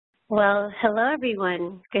Well, hello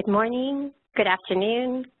everyone. Good morning, good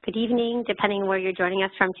afternoon, good evening, depending where you're joining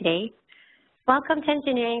us from today. Welcome to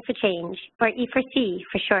Engineering for Change, or E4C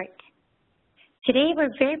for short. Today,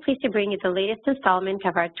 we're very pleased to bring you the latest installment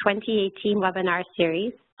of our 2018 webinar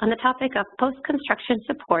series on the topic of post-construction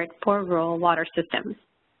support for rural water systems.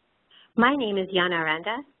 My name is Yana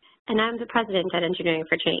Aranda, and I'm the president at Engineering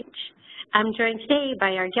for Change. I'm joined today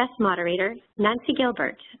by our guest moderator, Nancy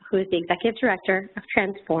Gilbert, who is the Executive Director of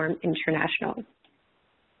Transform International.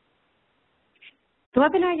 The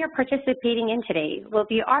webinar you're participating in today will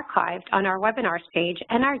be archived on our webinars page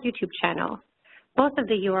and our YouTube channel. Both of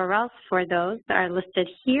the URLs for those are listed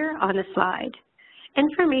here on the slide.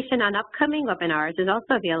 Information on upcoming webinars is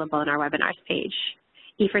also available on our webinars page.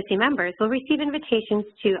 E4C members will receive invitations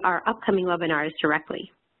to our upcoming webinars directly.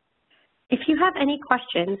 If you have any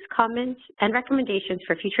questions, comments, and recommendations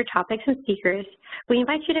for future topics and speakers, we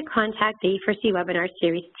invite you to contact the E4C Webinar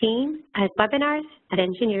Series team at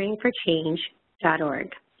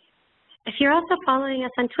webinars@engineeringforchange.org. If you're also following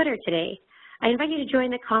us on Twitter today, I invite you to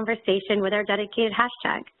join the conversation with our dedicated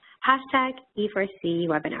hashtag,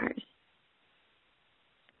 #E4CWebinars.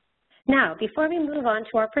 Now, before we move on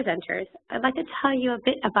to our presenters, I'd like to tell you a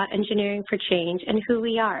bit about Engineering for Change and who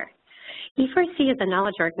we are. E4C is a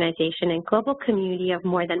knowledge organization and global community of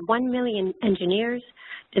more than 1 million engineers,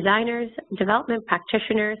 designers, development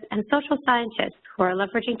practitioners, and social scientists who are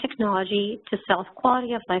leveraging technology to solve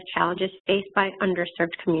quality of life challenges faced by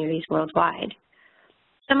underserved communities worldwide.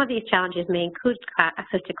 Some of these challenges may include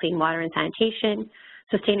access to clean water and sanitation,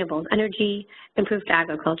 sustainable energy, improved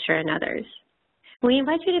agriculture, and others. We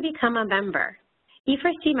invite you to become a member.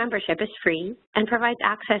 E4C membership is free and provides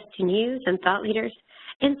access to news and thought leaders,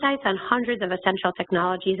 insights on hundreds of essential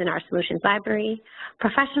technologies in our solutions library,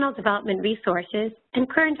 professional development resources, and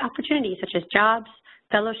current opportunities such as jobs,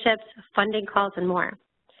 fellowships, funding calls, and more.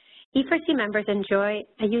 E4C members enjoy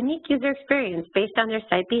a unique user experience based on their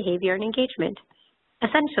site behavior and engagement.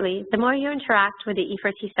 Essentially, the more you interact with the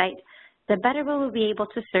E4C site, the better we will be able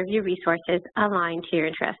to serve you resources aligned to your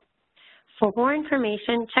interests. For more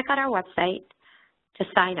information, check out our website to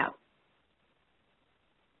sign up.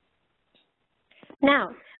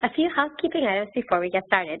 Now, a few housekeeping items before we get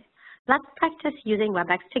started. Let's practice using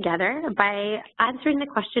WebEx together by answering the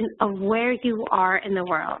question of where you are in the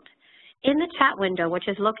world. In the chat window, which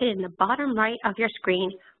is located in the bottom right of your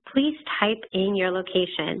screen, please type in your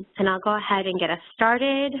location, and I'll go ahead and get us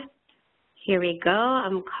started. Here we go.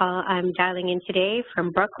 I'm dialing in today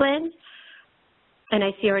from Brooklyn, and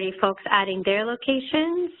I see already folks adding their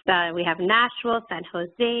locations. We have Nashville, San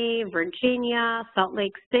Jose, Virginia, Salt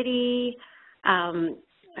Lake City. All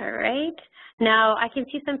right. Now, I can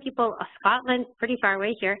see some people, Scotland, pretty far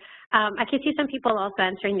away here. I can see some people also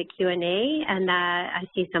answering the Q&A, and I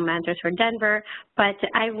see some answers for Denver, but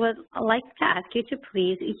I would like to ask you to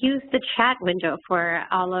please use the chat window for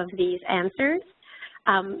all of these answers.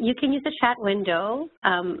 You can use the chat window.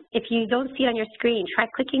 If you don't see it on your screen, try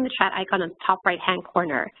clicking the chat icon on the top right-hand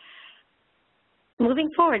corner.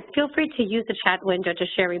 Moving forward, feel free to use the chat window to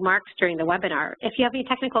share remarks during the webinar. If you have any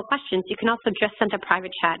technical questions, you can also just send a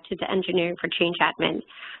private chat to the Engineering for Change admin.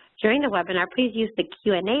 During the webinar, please use the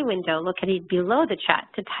Q&A window located below the chat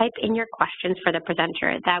to type in your questions for the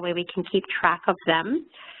presenter. That way we can keep track of them.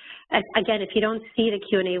 Again, if you don't see the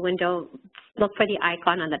Q&A window, look for the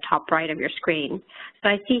icon on the top right of your screen. So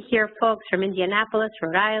I see here folks from Indianapolis,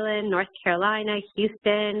 Rhode Island, North Carolina,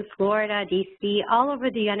 Houston, Florida, DC, all over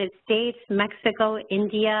the United States, Mexico,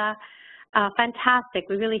 India. Fantastic.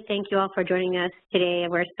 We really thank you all for joining us today.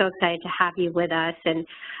 We're so excited to have you with us. And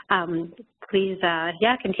please,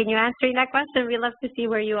 continue answering that question. We'd love to see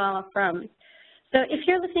where you all are from. So if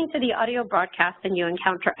you're listening to the audio broadcast and you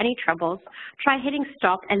encounter any troubles, try hitting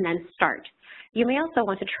stop and then start. You may also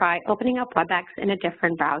want to try opening up WebEx in a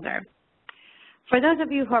different browser. For those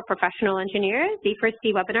of you who are professional engineers, the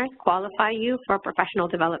E4C webinars qualify you for a professional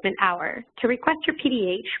development hour. To request your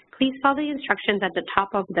PDH, please follow the instructions at the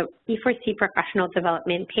top of the E4C professional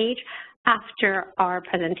development page after our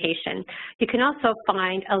presentation. You can also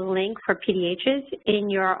find a link for PDHs in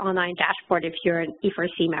your online dashboard if you're an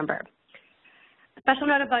E4C member. Special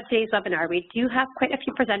note about today's webinar, we do have quite a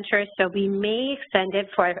few presenters, so we may extend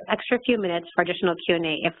it for an extra few minutes for additional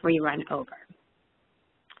Q&A if we run over.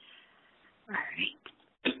 All right.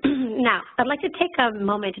 Now, I'd like to take a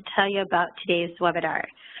moment to tell you about today's webinar.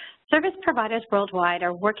 Service providers worldwide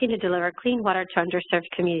are working to deliver clean water to underserved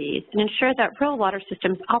communities and ensure that rural water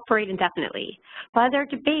systems operate indefinitely. While there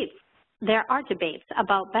are debates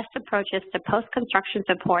about best approaches to post-construction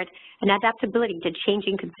support and adaptability to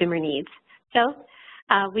changing consumer needs. So,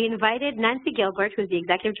 We invited Nancy Gilbert, who's the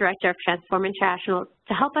Executive Director of Transform International,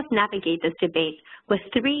 to help us navigate this debate with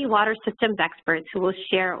 3 water systems experts who will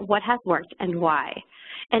share what has worked and why.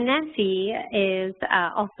 And Nancy is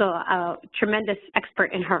also a tremendous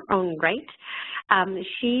expert in her own right.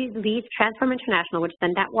 She leads Transform International, which is a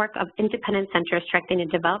network of independent centers strengthening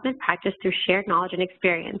development practice through shared knowledge and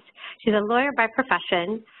experience. She's a lawyer by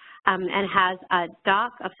profession, and has a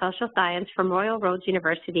Doc of Social Science from Royal Roads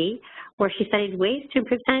University, where she studied ways to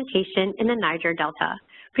improve sanitation in the Niger Delta.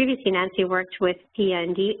 Previously, Nancy worked with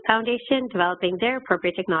E4C Foundation, developing their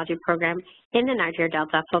appropriate technology program in the Niger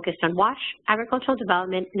Delta, focused on WASH, agricultural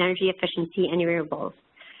development, and energy efficiency and renewables.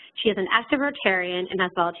 She is an active Rotarian and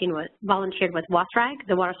has volunteered with WASRAG,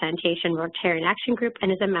 the Water Sanitation Rotarian Action Group,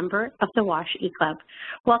 and is a member of the WASH E-Club.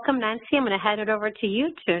 Welcome, Nancy. I'm going to hand it over to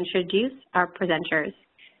you to introduce our presenters.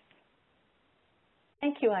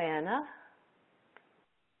 Thank you, Ayanna.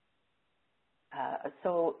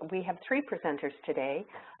 So we have 3 presenters today,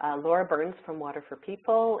 Laura Burns from Water for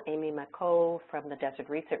People, Amy McCoe from the Desert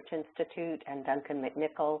Research Institute, and Duncan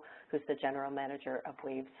McNichol, who's the General Manager of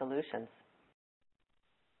Wave Solutions.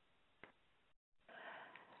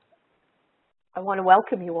 I want to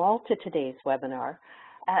welcome you all to today's webinar.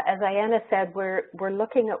 As Ayanna said, we're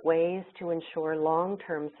looking at ways to ensure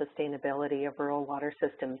long-term sustainability of rural water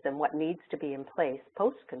systems and what needs to be in place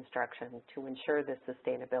post-construction to ensure this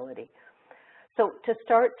sustainability. So to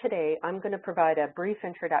start today, I'm going to provide a brief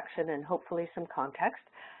introduction and hopefully some context,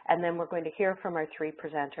 and then we're going to hear from our 3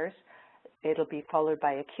 presenters. It'll be followed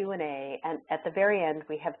by a Q&A, and at the very end,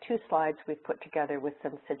 we have 2 slides we've put together with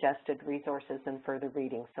some suggested resources and further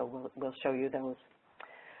reading, so we'll show you those.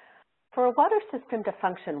 For a water system to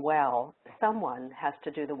function well, someone has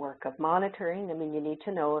to do the work of monitoring. I mean, you need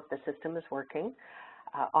to know if the system is working,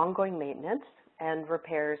 ongoing maintenance, and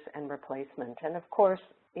repairs and replacement. And of course,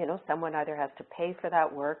 you know, someone either has to pay for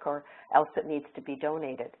that work or else it needs to be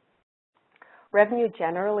donated. Revenue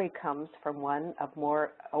generally comes from one of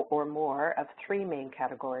more of 3 main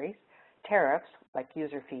categories: tariffs, like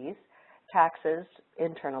user fees, taxes,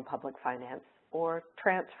 internal public finance, or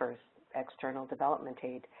transfers, external development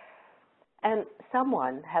aid. And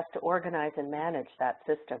someone has to organize and manage that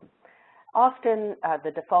system. Often, the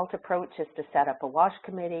default approach is to set up a WASH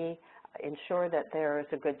committee, ensure that there is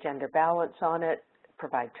a good gender balance on it,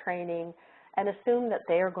 provide training, and assume that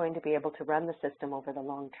they are going to be able to run the system over the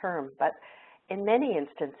long term. But in many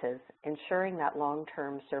instances, ensuring that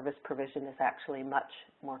long-term service provision is actually much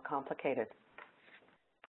more complicated.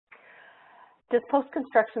 Does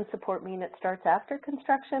post-construction support mean it starts after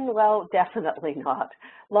construction? Well, definitely not.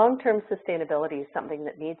 Long-term sustainability is something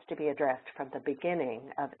that needs to be addressed from the beginning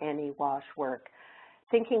of any WASH work.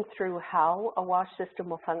 Thinking through how a WASH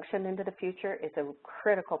system will function into the future is a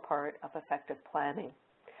critical part of effective planning.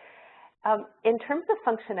 In terms of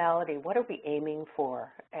functionality, what are we aiming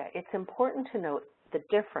for? It's important to note the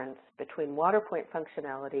difference between water point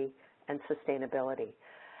functionality and sustainability.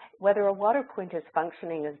 Whether a water point is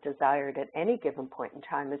functioning as desired at any given point in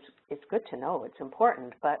time is good to know, it's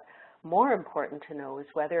important, but more important to know is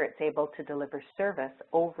whether it's able to deliver service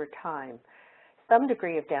over time. Some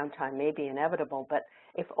degree of downtime may be inevitable, but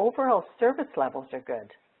if overall service levels are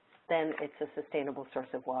good, then it's a sustainable source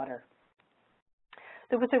of water.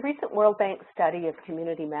 There was a recent World Bank study of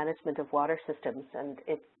community management of water systems, and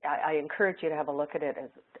I encourage you to have a look at it.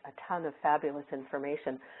 It's a ton of fabulous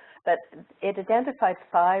information. But it identified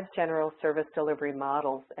 5 general service delivery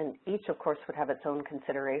models, and each, of course, would have its own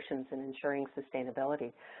considerations in ensuring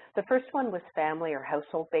sustainability. The first one was family or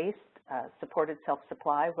household-based, supported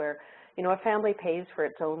self-supply, where, you know, a family pays for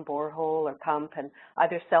its own borehole or pump and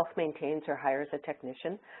either self-maintains or hires a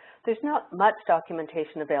technician. There's not much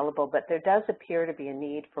documentation available, but there does appear to be a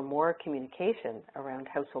need for more communication around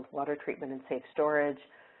household water treatment and safe storage,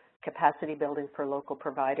 capacity building for local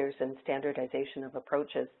providers, and standardization of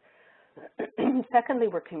approaches. Secondly,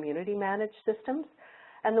 were community-managed systems,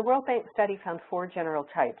 and the World Bank study found 4 general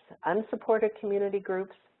types: unsupported community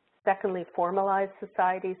groups, secondly, formalized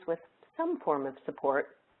societies with some form of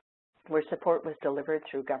support, where support was delivered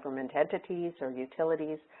through government entities or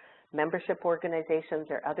utilities, membership organizations,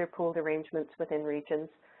 or other pooled arrangements within regions,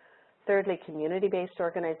 thirdly, community-based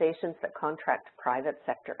organizations that contract private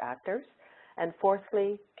sector actors, and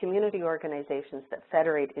fourthly, community organizations that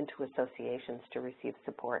federate into associations to receive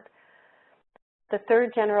support. The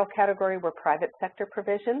third general category were private sector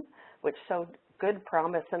provision, which showed good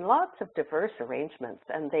promise and lots of diverse arrangements,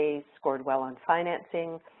 and they scored well on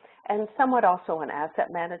financing and somewhat also on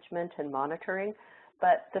asset management and monitoring,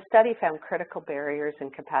 but the study found critical barriers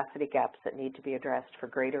and capacity gaps that need to be addressed for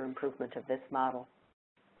greater improvement of this model.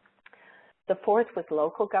 The fourth was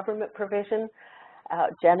local government provision,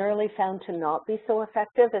 generally found to not be so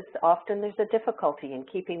effective, as often there's a difficulty in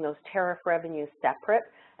keeping those tariff revenues separate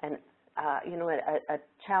and a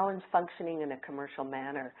challenge functioning in a commercial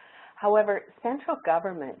manner. However, central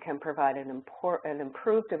government can provide an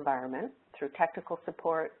improved environment through technical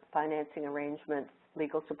support, financing arrangements,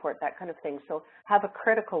 legal support, that kind of thing, so have a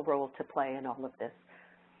critical role to play in all of this.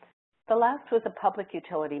 The last was a public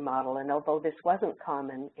utility model, and although this wasn't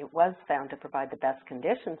common, it was found to provide the best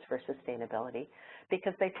conditions for sustainability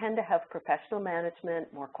because they tend to have professional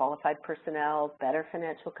management, more qualified personnel, better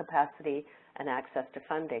financial capacity, and access to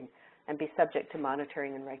funding, and be subject to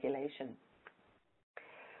monitoring and regulation.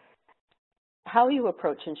 How you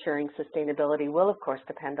approach ensuring sustainability will, of course,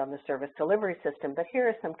 depend on the service delivery system, but here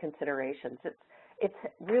are some considerations. It's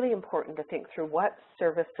really important to think through what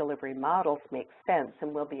service delivery models make sense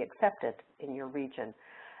and will be accepted in your region.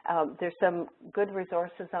 There's some good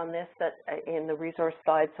resources on this in the resource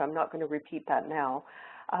slide, so I'm not going to repeat that now.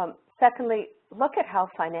 Secondly, look at how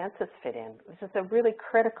finances fit in. This is a really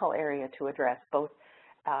critical area to address, both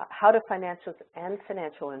how do financials and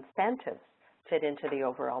financial incentives fit into the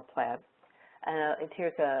overall plan.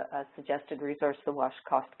 Here's a suggested resource, the WASH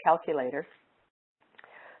cost calculator.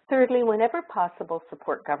 Thirdly, whenever possible,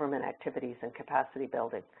 support government activities and capacity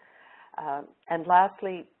building. And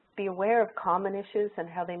lastly, be aware of common issues and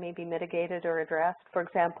how they may be mitigated or addressed. For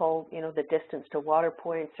example, the distance to water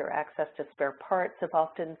points or access to spare parts have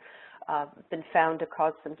often been found to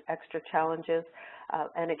cause some extra challenges.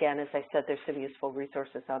 And again, as I said, there's some useful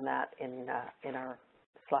resources on that in our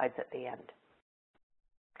slides at the end.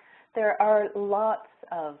 There are lots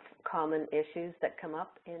of common issues that come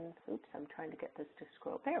up in, oops, I'm trying to get this to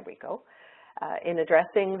scroll, there we go, in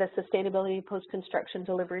addressing the sustainability post-construction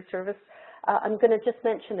delivery service. I'm going to just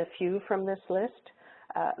mention a few from this list.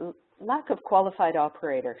 Lack of qualified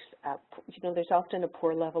operators. There's often a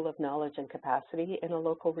poor level of knowledge and capacity in a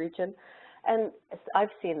local region. And I've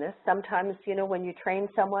seen this. Sometimes, when you train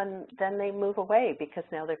someone, then they move away because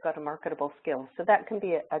now they've got a marketable skill. So that can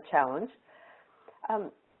be a challenge.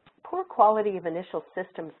 Poor quality of initial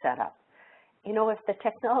system setup. If the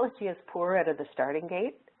technology is poor out of the starting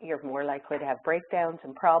gate, you're more likely to have breakdowns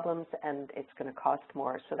and problems, and it's going to cost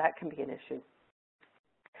more, so that can be an issue.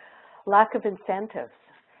 Lack of incentives.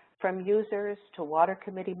 From users to water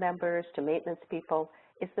committee members to maintenance people,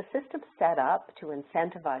 is the system set up to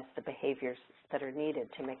incentivize the behaviors that are needed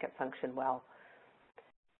to make it function well?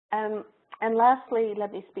 And lastly,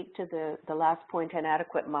 let me speak to the last point,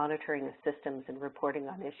 inadequate monitoring of systems and reporting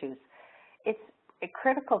on issues. It's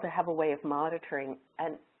critical to have a way of monitoring,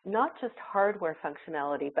 and not just hardware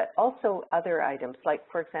functionality, but also other items, like,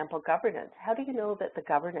 for example, governance. How do you know that the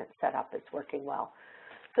governance setup is working well?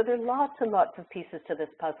 So there are lots and lots of pieces to this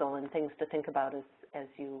puzzle and things to think about as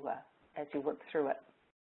you work through it.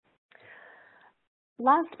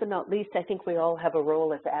 Last but not least, I think we all have a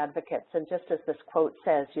role as advocates, and just as this quote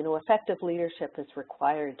says, effective leadership is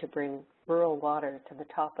required to bring rural water to the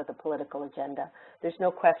top of the political agenda. There's no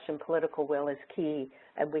question political will is key,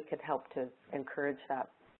 and we can help to encourage that.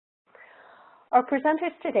 Our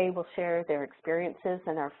presenters today will share their experiences,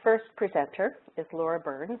 and our first presenter is Laura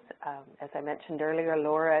Burns. As I mentioned earlier,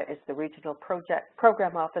 Laura is the Regional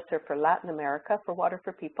Program Officer for Latin America for Water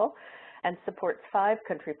for People, and supports 5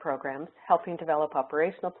 country programs, helping develop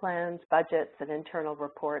operational plans, budgets, and internal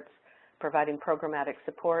reports, providing programmatic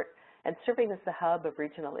support, and serving as the hub of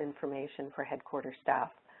regional information for headquarters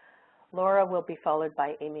staff. Laura will be followed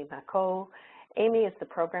by Amy Macot. Amy is the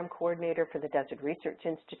program coordinator for the Desert Research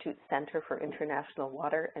Institute Center for International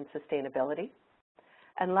Water and Sustainability.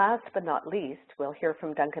 And last but not least, we'll hear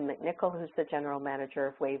from Duncan McNichol, who's the General Manager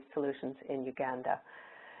of Wave Solutions in Uganda.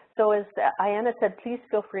 So as Ayanna said, please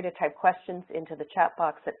feel free to type questions into the chat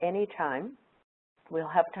box at any time. We'll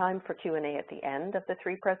have time for Q&A at the end of the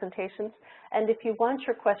 3 presentations. And if you want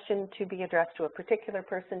your question to be addressed to a particular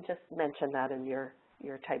person, just mention that in your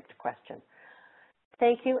typed question.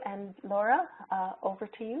 Thank you, and Laura, over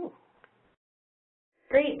to you.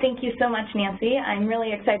 Great, thank you so much, Nancy. I'm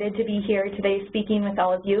really excited to be here today speaking with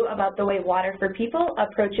all of you about the way Water for People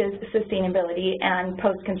approaches sustainability and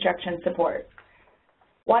post-construction support.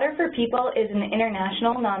 Water for People is an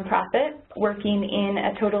international nonprofit working in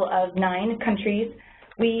a total of 9 countries.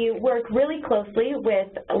 We work really closely with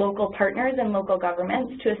local partners and local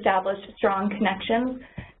governments to establish strong connections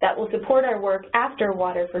that will support our work after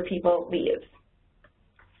Water for People leaves.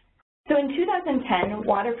 So in 2010,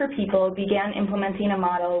 Water for People began implementing a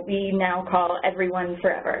model we now call Everyone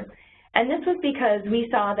Forever. And this was because we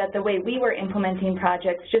saw that the way we were implementing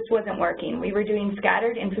projects just wasn't working. We were doing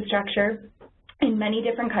scattered infrastructure in many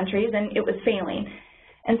different countries, and it was failing.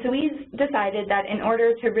 And so we decided that in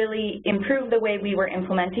order to really improve the way we were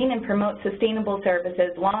implementing and promote sustainable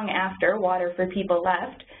services long after Water for People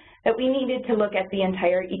left, that we needed to look at the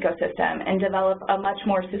entire ecosystem and develop a much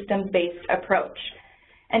more systems-based approach.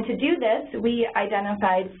 And to do this, we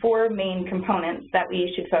identified 4 main components that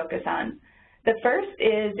we should focus on. The first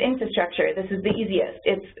is infrastructure. This is the easiest.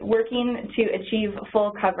 It's working to achieve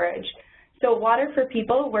full coverage. So Water for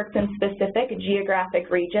People works in specific geographic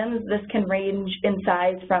regions. This can range in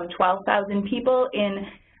size from 12,000 people in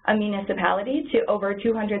a municipality to over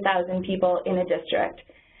 200,000 people in a district.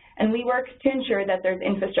 And we work to ensure that there's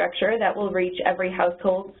infrastructure that will reach every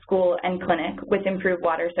household, school, and clinic with improved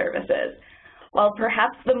water services. While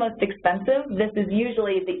perhaps the most expensive, this is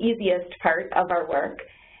usually the easiest part of our work.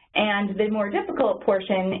 And the more difficult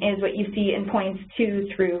portion is what you see in points 2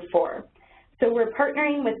 through 4. So we're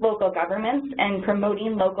partnering with local governments and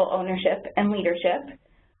promoting local ownership and leadership.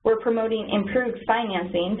 We're promoting improved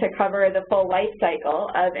financing to cover the full life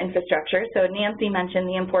cycle of infrastructure. So Nancy mentioned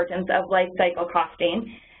the importance of life cycle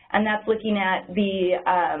costing, and that's looking at the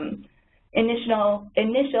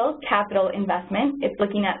initial capital investment. It's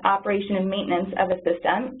looking at operation and maintenance of a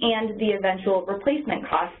system and the eventual replacement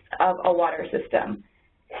costs of a water system.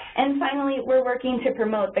 And finally, we're working to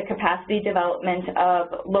promote the capacity development of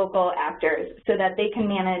local actors so that they can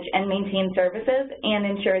manage and maintain services and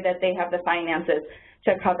ensure that they have the finances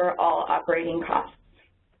to cover all operating costs.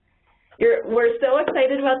 We're so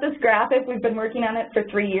excited about this graphic. We've been working on it for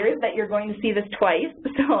 3 years that you're going to see this twice,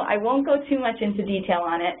 so I won't go too much into detail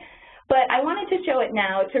on it. But I wanted to show it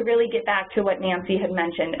now to really get back to what Nancy had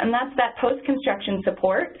mentioned, and that's that post-construction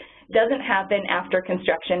support doesn't happen after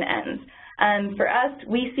construction ends. For us,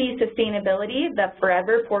 we see sustainability, the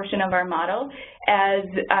forever portion of our model, as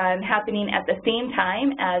happening at the same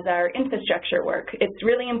time as our infrastructure work. It's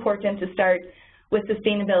really important to start with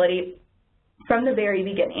sustainability from the very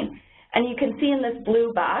beginning. And you can see in this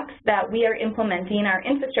blue box that we are implementing our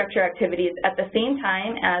infrastructure activities at the same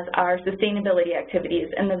time as our sustainability activities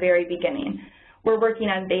in the very beginning. We're working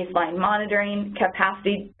on baseline monitoring,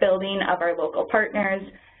 capacity building of our local partners,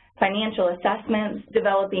 financial assessments,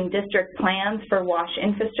 developing district plans for WASH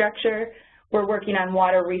infrastructure. We're working on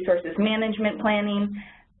water resources management planning,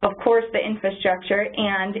 of course the infrastructure,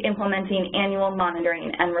 and implementing annual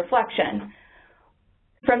monitoring and reflection.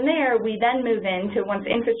 From there, we then move into, once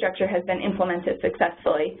infrastructure has been implemented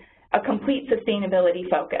successfully, a complete sustainability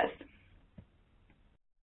focus.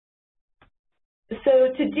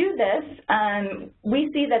 So to do this,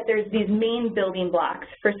 we see that there's these main building blocks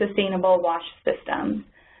for sustainable WASH systems.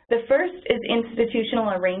 The first is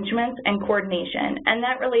institutional arrangements and coordination, and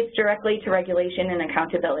that relates directly to regulation and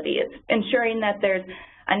accountability. It's ensuring that there's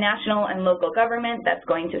a national and local government that's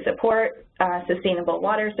going to support sustainable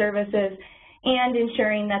water services, and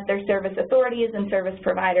ensuring that there's service authorities and service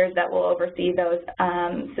providers that will oversee those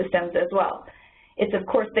systems as well. It's, of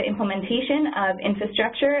course, the implementation of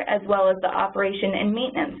infrastructure as well as the operation and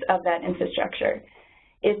maintenance of that infrastructure.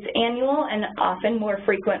 It's annual and often more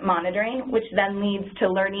frequent monitoring, which then leads to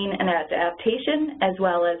learning and adaptation as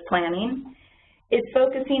well as planning. It's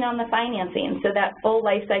focusing on the financing, so that full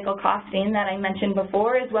life cycle costing that I mentioned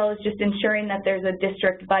before, as well as just ensuring that there's a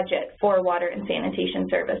district budget for water and sanitation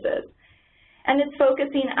services. And it's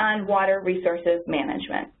focusing on water resources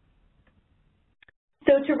management.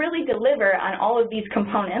 So to really deliver on all of these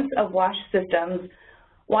components of WASH systems,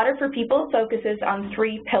 Water for People focuses on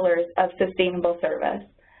 3 pillars of sustainable service.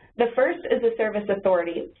 The first is the service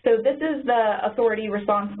authority. So this is the authority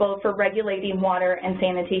responsible for regulating water and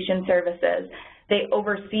sanitation services. They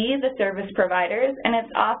oversee the service providers, and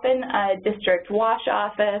it's often a district WASH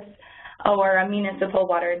office or a municipal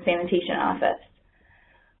water and sanitation office.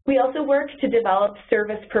 We also work to develop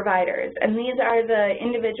service providers, and these are the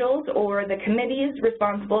individuals or the committees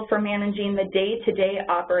responsible for managing the day-to-day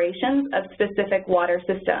operations of specific water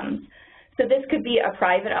systems. So this could be a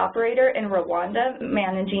private operator in Rwanda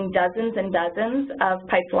managing dozens and dozens of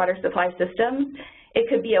piped water supply systems. It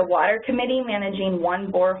could be a water committee managing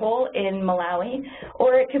 1 borehole in Malawi,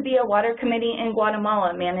 or it could be a water committee in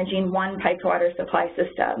Guatemala managing 1 piped water supply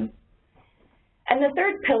system. And the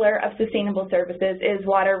third pillar of sustainable services is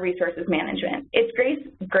water resources management. It's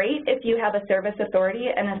great if you have a service authority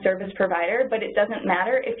and a service provider, but it doesn't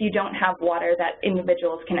matter if you don't have water that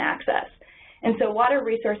individuals can access. And so water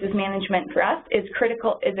resources management for us is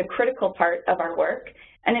a critical part of our work,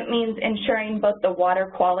 and it means ensuring both the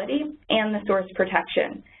water quality and the source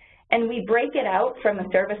protection. And we break it out from a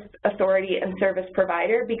service authority and service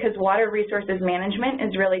provider because water resources management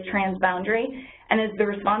is really transboundary and is the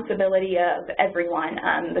responsibility of everyone,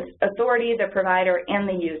 the authority, the provider, and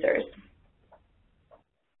the users.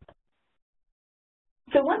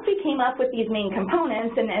 So once we came up with these main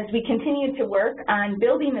components, and as we continued to work on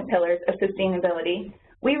building the pillars of sustainability,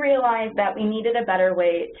 we realized that we needed a better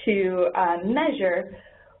way to measure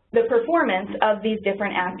the performance of these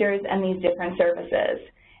different actors and these different services.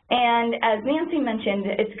 And as Nancy mentioned,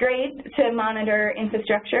 it's great to monitor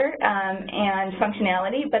infrastructure and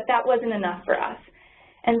functionality, but that wasn't enough for us.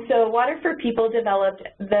 And so Water for People developed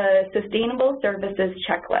the Sustainable Services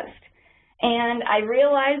Checklist. And I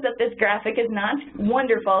realize that this graphic is not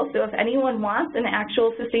wonderful, so if anyone wants an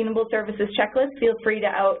actual Sustainable Services Checklist, feel free to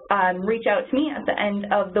reach out to me at the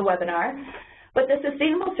end of the webinar. But the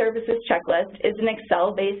Sustainable Services Checklist is an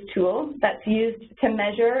Excel-based tool that's used to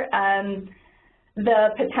measure the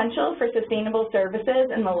potential for sustainable services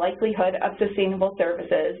and the likelihood of sustainable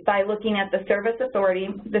services by looking at the service authority,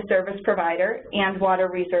 the service provider, and water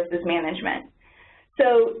resources management.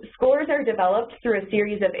 So scores are developed through a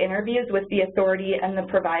series of interviews with the authority and the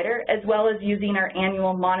provider, as well as using our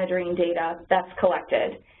annual monitoring data that's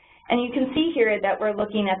collected. And you can see here that we're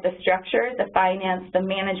looking at the structure, the finance, the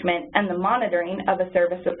management, and the monitoring of a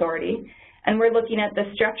service authority. And we're looking at the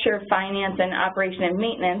structure, finance, and operation and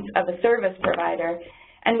maintenance of a service provider.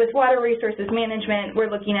 And with water resources management, we're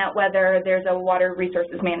looking at whether there's a water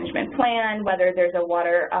resources management plan, whether there's a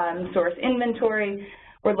water source inventory.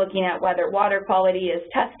 We're looking at whether water quality is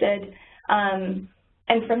tested.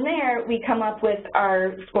 And from there, we come up with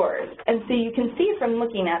our scores. And so you can see from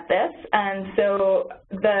looking at this, and so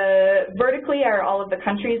vertically are all of the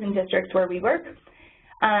countries and districts where we work.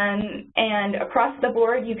 And across the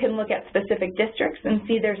board, you can look at specific districts and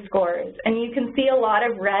see their scores. And you can see a lot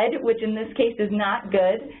of red, which in this case is not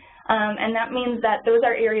good. And that means that those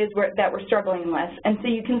are areas that we're struggling with. And so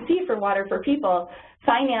you can see for Water for People,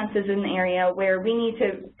 finance is an area where we need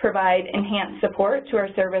to provide enhanced support to our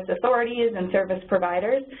service authorities and service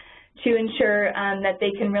providers to ensure that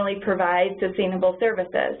they can really provide sustainable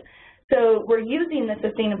services. So we're using the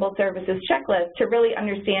Sustainable Services Checklist to really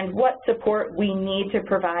understand what support we need to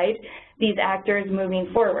provide these actors moving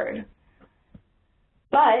forward.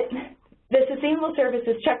 But the Sustainable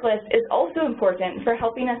Services Checklist is also important for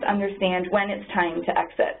helping us understand when it's time to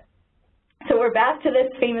exit. So we're back to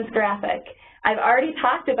this famous graphic. I've already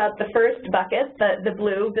talked about the first bucket, the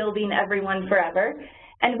blue, building everyone forever,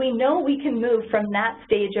 and we know we can move from that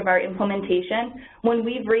stage of our implementation when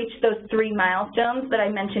we've reached those 3 milestones that I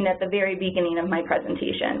mentioned at the very beginning of my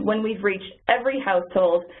presentation, when we've reached every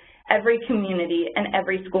household, every community, and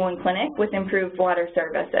every school and clinic with improved water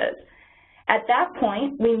services. At that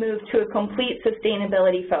point, we move to a complete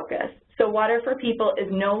sustainability focus. So Water for People is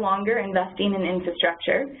no longer investing in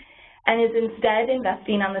infrastructure and is instead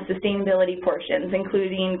investing on the sustainability portions,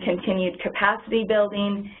 including continued capacity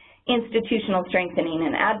building, institutional strengthening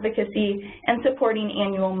and advocacy, and supporting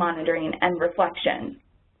annual monitoring and reflection.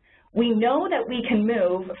 We know that we can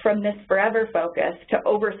move from this forever focus to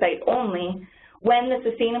oversight only when the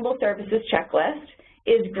Sustainable Services Checklist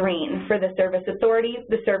is green for the service authority,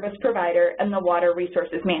 the service provider, and the water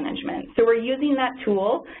resources management. So we're using that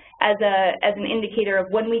tool as an indicator of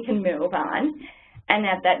when we can move on. And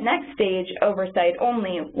at that next stage, oversight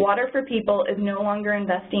only, Water for People is no longer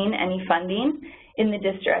investing any funding in the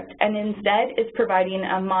district and instead is providing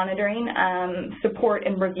a monitoring, support,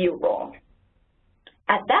 and review role.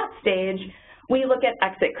 At that stage, we look at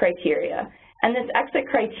exit criteria. And this exit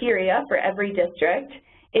criteria for every district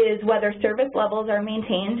is whether service levels are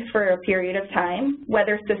maintained for a period of time,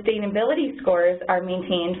 whether sustainability scores are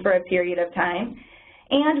maintained for a period of time,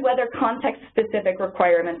 and whether context-specific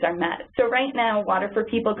requirements are met. So right now, Water for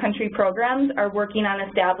People country programs are working on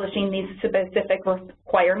establishing these specific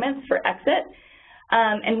requirements for exit.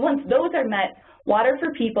 And once those are met, Water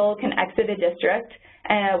for People can exit a district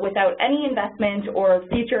without any investment or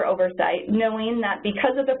future oversight, knowing that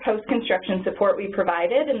because of the post-construction support we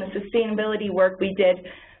provided and the sustainability work we did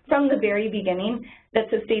from the very beginning, that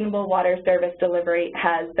sustainable water service delivery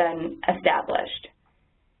has been established.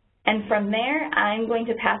 And from there, I'm going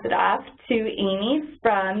to pass it off to Amy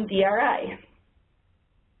from DRI.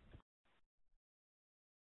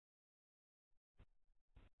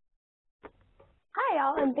 Hi,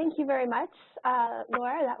 all, and thank you very much,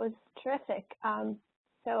 Laura. That was terrific.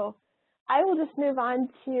 So I will just move on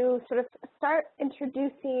to sort of start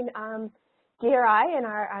introducing DRI and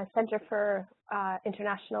our Center for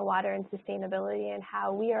International Water and Sustainability and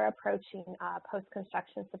how we are approaching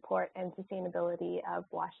post-construction support and sustainability of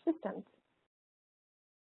WASH systems.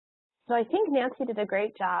 So I think Nancy did a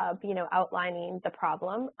great job, outlining the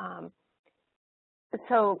problem.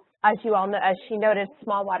 So as you all know, as she noted,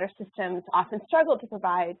 small water systems often struggle to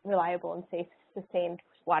provide reliable and safe, sustained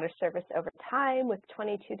water service over time, with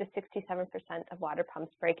 22 to 67% of water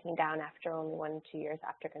pumps breaking down after only 1 to 2 years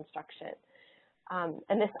after construction.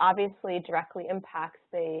 And this obviously directly impacts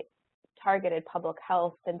the targeted public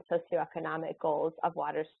health and socioeconomic goals of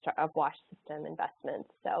wash system investments.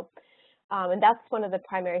 So, and that's one of the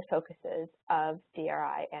primary focuses of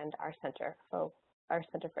DRI and our Center for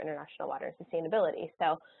International Water and Sustainability.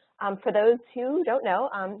 So, for those who don't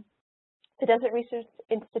know, the Desert Research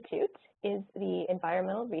Institute is the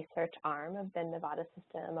environmental research arm of the Nevada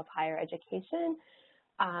System of Higher Education.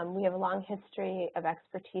 We have a long history of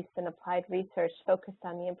expertise in applied research focused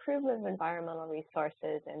on the improvement of environmental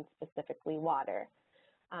resources and specifically water.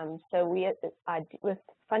 So we, with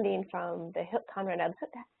funding from the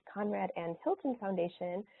Conrad and Hilton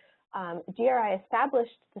Foundation, DRI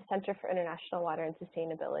established the Center for International Water and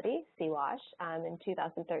Sustainability, CWASH, in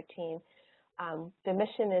 2013. The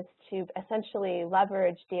mission is to essentially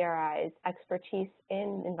leverage DRI's expertise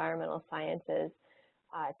in environmental sciences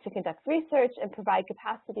to conduct research and provide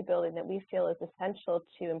capacity building that we feel is essential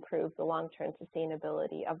to improve the long-term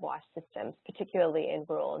sustainability of wash systems, particularly in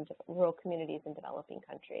rural communities in developing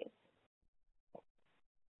countries.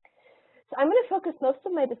 So I'm going to focus most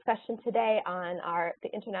of my discussion today on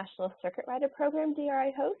the International Circuit Rider Program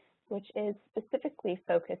DRI hosts, which is specifically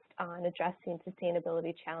focused on addressing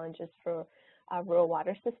sustainability challenges for rural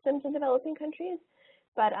water systems in developing countries.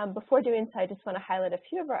 But before doing so, I just want to highlight a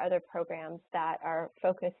few of our other programs that are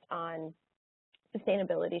focused on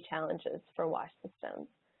sustainability challenges for wash systems.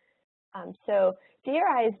 So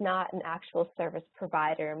DRI is not an actual service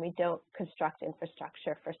provider, and we don't construct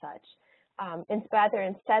infrastructure for such.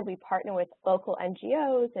 Instead, we partner with local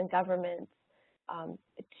NGOs and governments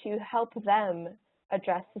to help them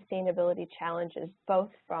address sustainability challenges, both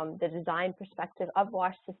from the design perspective of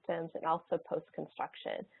wash systems and also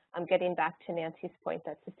post-construction. I'm getting back to Nancy's point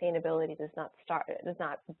that sustainability does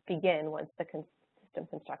not begin once the system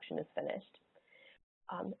construction is finished.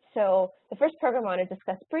 So the first program I want to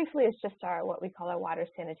discuss briefly is just what we call our Water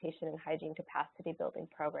Sanitation and Hygiene Capacity Building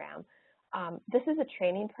Program. This is a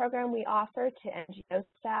training program we offer to NGO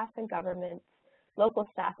staff and governments, local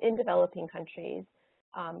staff in developing countries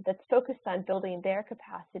that's focused on building their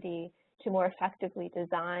capacity to more effectively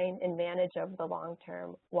design and manage over the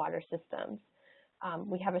long-term water systems.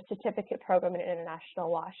 We have a certificate program in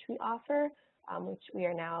International WASH we offer, which we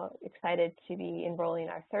are now excited to be enrolling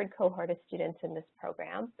our 3rd cohort of students in this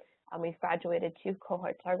program. We've graduated 2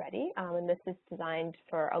 cohorts already, and this is designed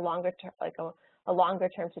for a longer-term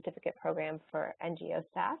certificate program for NGO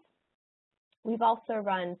staff. We've also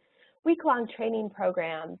run week-long training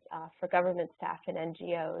programs for government staff and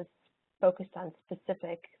NGOs focused on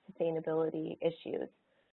specific sustainability issues.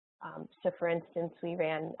 So for instance, we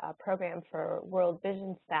ran a program for World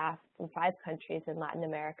Vision staff from 5 countries in Latin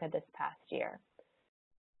America this past year.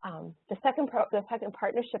 The second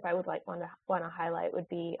partnership I would want to highlight would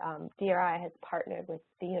be DRI has partnered with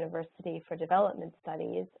the University for Development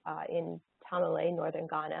Studies in Tamale, northern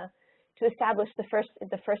Ghana, to establish the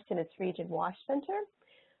first in its region WASH Center.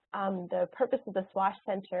 The purpose of this WASH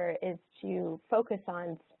Center is to focus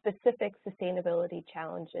on specific sustainability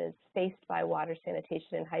challenges faced by water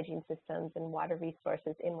sanitation and hygiene systems and water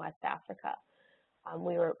resources in West Africa.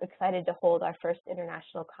 We were excited to hold our first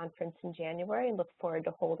international conference in January and look forward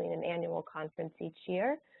to holding an annual conference each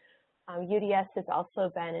year. UDS has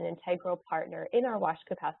also been an integral partner in our WASH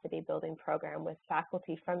capacity building program, with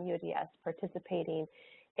faculty from UDS participating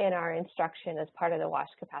in our instruction as part of the WASH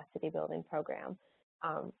capacity building program.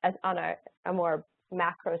 As on a more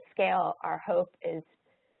macro scale, our hope is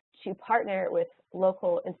to partner with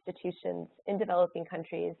local institutions in developing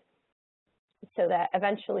countries so that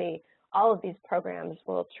eventually all of these programs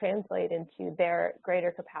will translate into their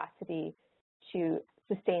greater capacity to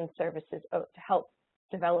sustain services, to help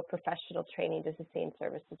develop professional training to sustain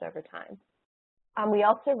services over time. We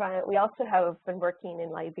also have been working in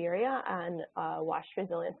Liberia on a WASH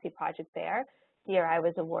resiliency project there. DRI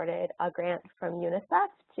was awarded a grant from UNICEF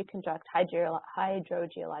to conduct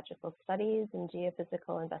hydrogeological studies and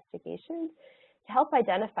geophysical investigations to help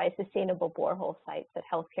identify sustainable borehole sites at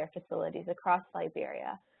healthcare facilities across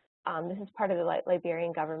Liberia. This is part of the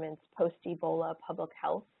Liberian government's post-Ebola public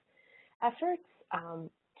health efforts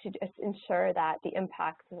to ensure that the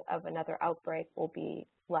impacts of another outbreak will be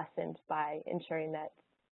lessened by ensuring that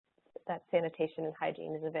sanitation and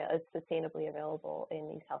hygiene is sustainably available in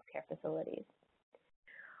these healthcare facilities.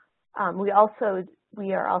 We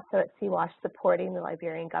are also at CWASH supporting the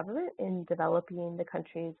Liberian government in developing the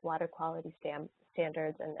country's water quality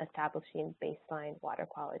standards and establishing baseline water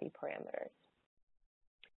quality parameters.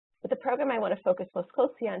 But the program I want to focus most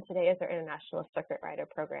closely on today is our International Circuit Rider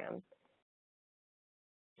program.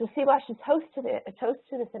 So CWASH is host to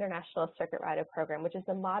this International Circuit Rider program, which is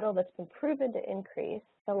a model that's been proven to increase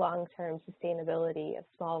the long-term sustainability of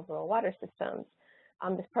small rural water systems.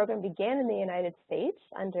 This program began in the United States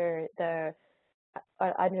under the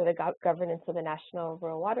governance of the National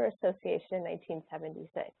Rural Water Association in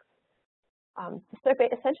 1976.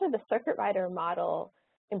 Essentially, the Circuit Rider model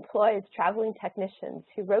employs traveling technicians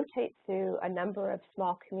who rotate through a number of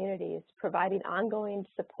small communities, providing ongoing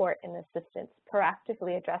support and assistance,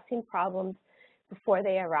 proactively addressing problems before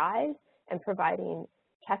they arise, and providing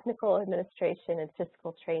technical administration and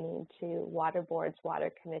fiscal training to water boards, water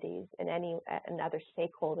committees, and other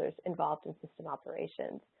stakeholders involved in system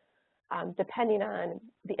operations. Depending on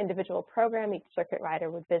the individual program, each circuit rider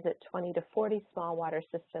would visit 20 to 40 small water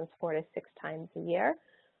systems 4 to 6 times a year.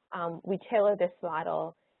 We tailor this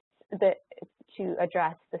model to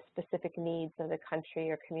address the specific needs of the country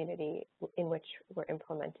or community in which we're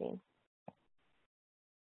implementing.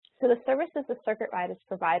 So the services the circuit riders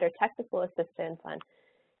provide are technical assistance on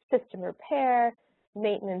system repair,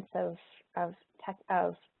 maintenance of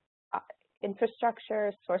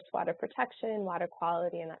infrastructure, source water protection, water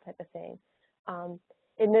quality, and that type of thing.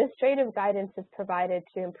 Administrative guidance is provided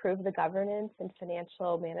to improve the governance and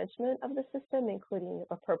financial management of the system, including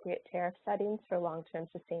appropriate tariff settings for long-term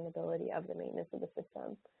sustainability of the maintenance of the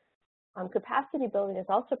system. Capacity building is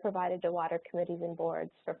also provided to water committees and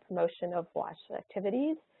boards for promotion of WASH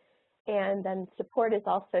activities. And then support is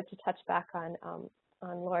also, to touch back on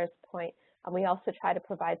Laura's point, we also try to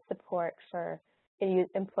provide support for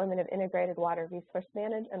employment of integrated water resource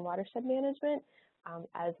management and watershed management.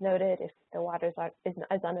 As noted, if the water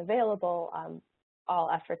is unavailable,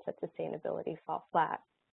 all efforts at sustainability fall flat.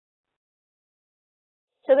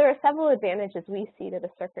 So there are several advantages we see to the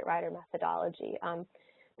circuit rider methodology.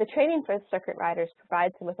 The training for the circuit riders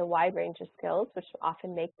provides them with a wide range of skills, which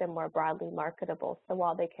often make them more broadly marketable. So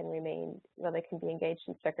while they can be engaged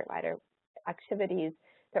in circuit rider activities,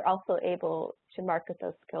 they're also able to market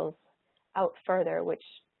those skills out further, which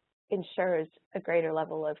ensures a greater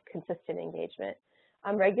level of consistent engagement.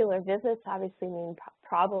 Regular visits obviously mean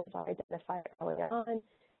problems are identified early on,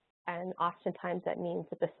 and oftentimes that means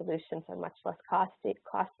that the solutions are much less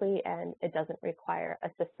costly and it doesn't require a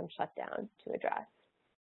system shutdown to address.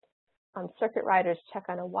 Circuit riders check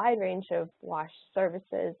on a wide range of WASH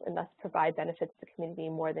services and thus provide benefits to the community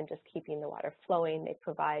more than just keeping the water flowing. They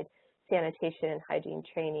provide sanitation and hygiene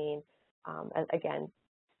training, again,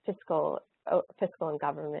 fiscal and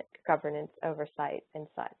governance oversight and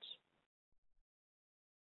such.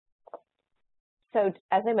 So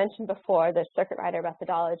as I mentioned before, the circuit rider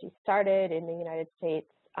methodology started in the United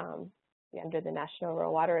States under the National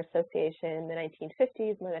Rural Water Association in the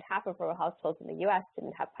 1950s. More than half of rural households in the U.S.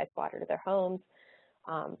 didn't have piped water to their homes.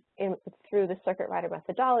 Through the circuit rider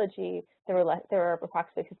methodology, there were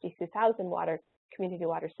approximately 52,000 community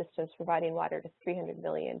water systems providing water to 300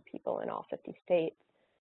 million people in all 50 states.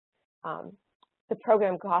 The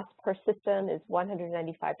program cost per system is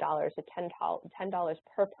 $195 to $10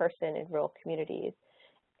 per person in rural communities.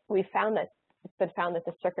 It's been found that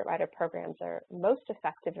the circuit rider programs are most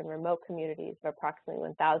effective in remote communities of approximately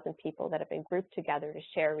 1,000 people that have been grouped together to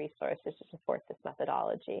share resources to support this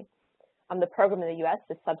methodology. The program in the U.S.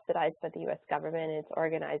 is subsidized by the U.S. government and it's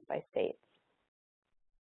organized by states.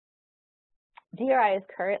 DRI is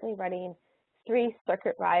currently running 3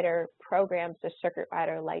 circuit rider programs, or circuit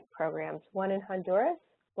rider light programs, one in Honduras,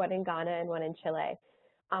 one in Ghana, and one in Chile.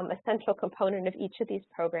 A central component of each of these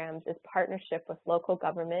programs is partnership with local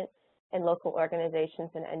government and local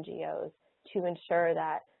organizations and NGOs to ensure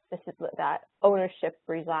that that ownership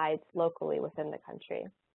resides locally within the country.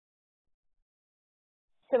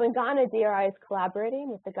 So in Ghana, DRI is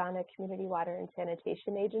collaborating with the Ghana Community Water and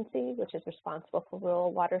Sanitation Agency, which is responsible for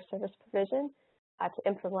rural water service provision, to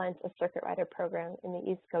implement a circuit rider program in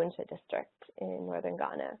the East Gonja district in northern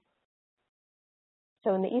Ghana.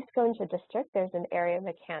 So in the East Gonja district, there's an area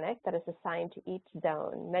mechanic that is assigned to each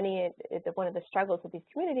zone. One of the struggles with these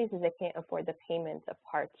communities is they can't afford the payment of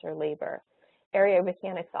parts or labor. Area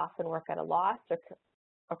mechanics often work at a loss,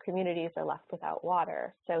 or communities are left without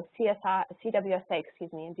water. So CWSA,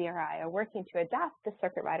 and DRI are working to adapt the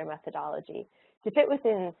circuit rider methodology to fit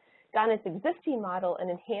within Ghana's existing model and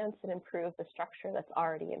enhance and improve the structure that's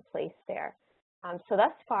already in place there. So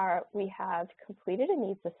thus far, we have completed a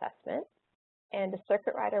needs assessment, and a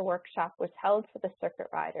circuit rider workshop was held for the circuit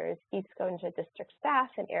riders, East Gonja district staff,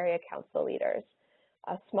 and area council leaders.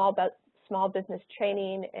 Small business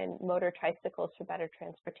training and motor tricycles for better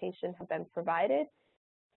transportation have been provided.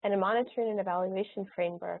 and a monitoring and evaluation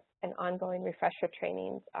framework and ongoing refresher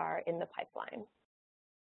trainings are in the pipeline.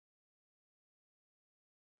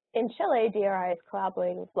 In Chile, DRI is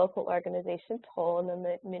collaborating with local organization TOL and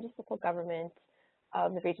the municipal government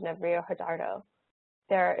of the region of Rio Hadardo.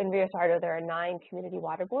 In Rio Hadardo, there are 9 community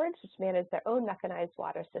water boards which manage their own mechanized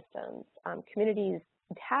water systems. Communities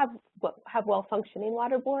have well-functioning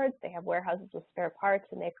water boards. They have warehouses with spare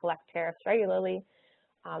parts, and they collect tariffs regularly.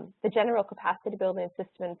 The general capacity building,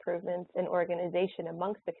 system improvements, and organization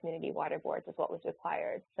amongst the community water boards is what was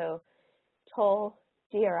required. So TOL,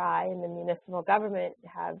 DRI, and the municipal government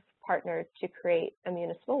have partnered to create a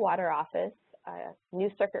municipal water office. A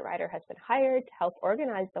new circuit rider has been hired to help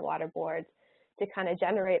organize the water boards to kind of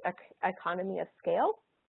generate an economy of scale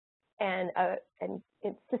and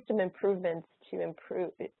system improvements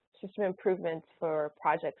for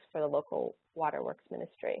projects for the local waterworks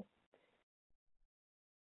ministry.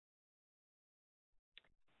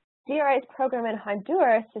 DRI's program in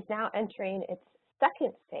Honduras is now entering its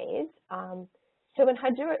second phase. So in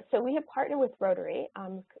Honduras, we have partnered with Rotary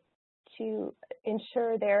to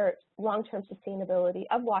ensure their long-term sustainability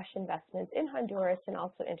of WASH investments in Honduras and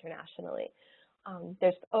also internationally.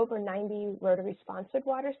 There's over 90 Rotary-sponsored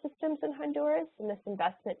water systems in Honduras, and this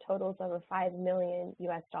investment totals over $5 million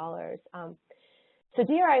US. So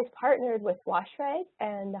DRI has partnered with WashReg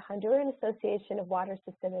and the Honduran Association of Water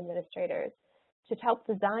System Administrators to help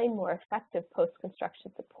design more effective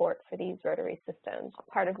post-construction support for these rotary systems,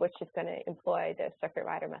 part of which is going to employ the circuit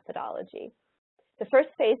rider methodology. The first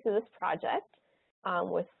phase of this project,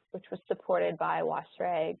 which was supported by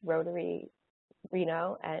WashReg, Rotary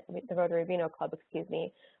Reno, and the Rotary Reno Club,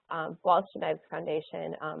 Wallace Genetics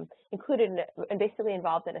Foundation, included and basically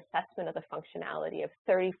involved an assessment of the functionality of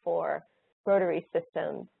 34 rotary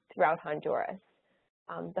systems throughout Honduras.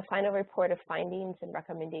 The final report of findings and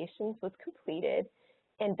recommendations was completed,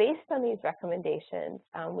 and based on these recommendations,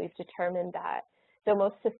 we've determined that though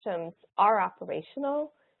most systems are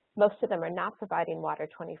operational, most of them are not providing water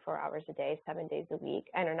 24 hours a day, 7 days a week,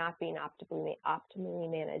 and are not being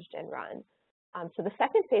optimally managed and run. So the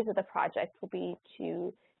second phase of the project will be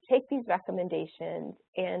to take these recommendations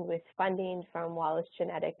and with funding from Wallace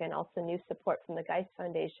Genetic and also new support from the Geist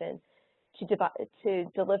Foundation to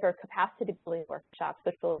deliver capacity building workshops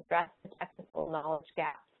which will address the technical knowledge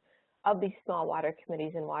gaps of these small water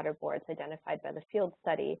committees and water boards identified by the field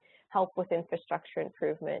study, help with infrastructure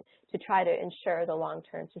improvement to try to ensure the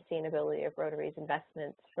long-term sustainability of Rotary's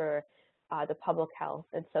investments for the public health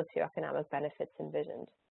and socioeconomic benefits envisioned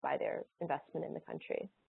by their investment in the country.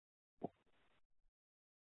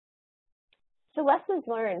 So lessons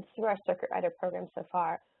learned through our circuit rider program so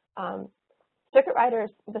far.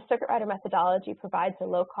 The circuit rider methodology provides a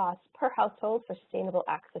low cost per household for sustainable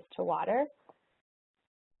access to water.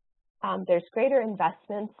 There's greater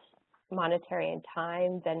investments, monetary and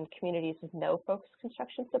time, than communities with no focused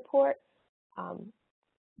construction support.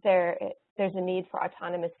 There's a need for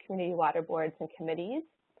autonomous community water boards and committees.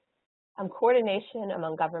 Coordination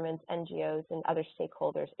among governments, NGOs, and other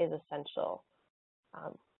stakeholders is essential.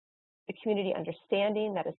 The community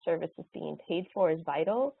understanding that a service is being paid for is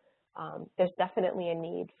vital. There's definitely a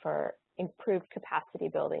need for improved capacity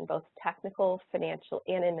building, both technical, financial,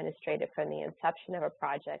 and administrative from the inception of a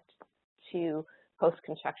project to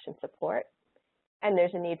post-construction support. And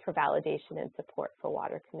there's a need for validation and support for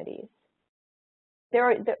water committees.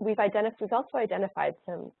 We've also identified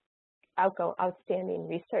some outstanding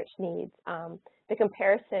research needs. The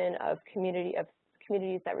comparison of communities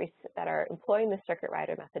that are employing the circuit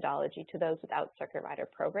rider methodology to those without circuit rider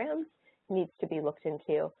programs needs to be looked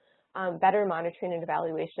into. Better monitoring and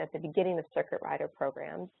evaluation at the beginning of circuit rider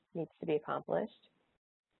programs needs to be accomplished.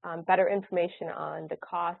 Better information on the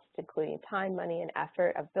cost, including time, money, and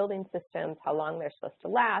effort of building systems, how long they're supposed to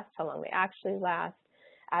last, how long they actually last.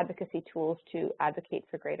 Advocacy tools to advocate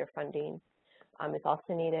for greater funding is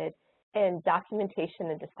also needed. And documentation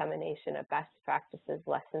and dissemination of best practices,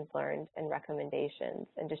 lessons learned, and recommendations,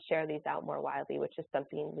 and to share these out more widely, which is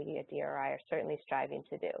something we at DRI are certainly striving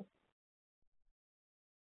to do.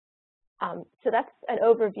 So that's an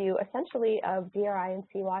overview, essentially, of DRI and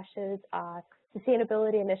CWASH's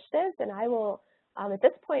sustainability initiatives, and I will, at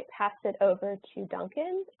this point, pass it over to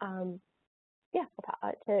Duncan to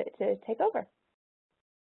take over.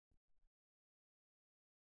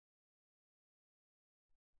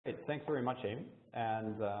 Great. Thanks very much, Amy,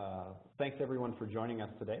 and thanks everyone for joining us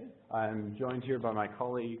today. I'm joined here by my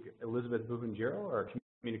colleague Elizabeth Buhunjiro, our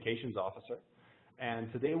Communications Officer,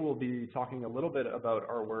 and today we'll be talking a little bit about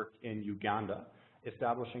our work in Uganda,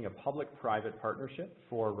 establishing a public-private partnership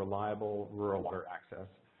for reliable rural water access.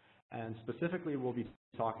 And specifically, we'll be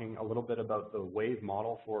talking a little bit about the WAVE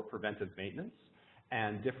model for preventive maintenance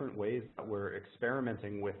and different ways that we're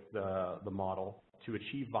experimenting with the model to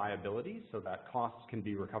achieve viability so that costs can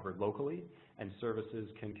be recovered locally and services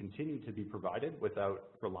can continue to be provided without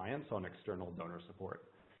reliance on external donor support.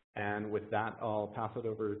 And with that, I'll pass it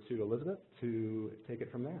over to Elizabeth to take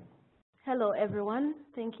it from there. Hello, everyone.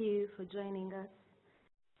 Thank you for joining us.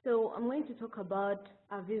 So I'm going to talk about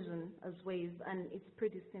our vision as WAVE, and it's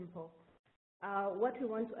pretty simple. What we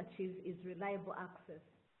want to achieve is reliable access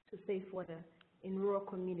to safe water in rural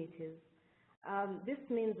communities. This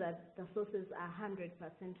means that the sources are 100%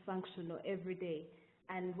 functional every day,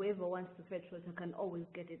 and whoever wants to fetch water can always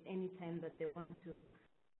get it anytime that they want to.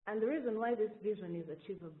 And the reason why this vision is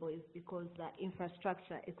achievable is because the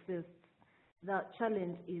infrastructure exists. The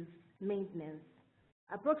challenge is maintenance.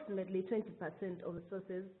 Approximately 20% of the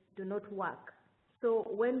sources do not work. So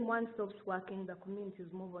when one stops working, the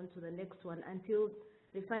communities move on to the next one until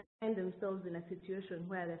they find themselves in a situation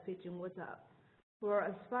where they're fetching water for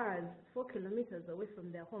as far as 4 kilometers away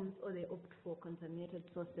from their homes, or they opt for contaminated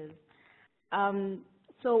sources.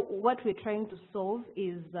 So what we're trying to solve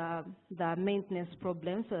is the maintenance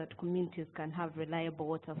problem so that communities can have reliable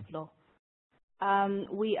water flow.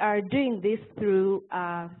 We are doing this through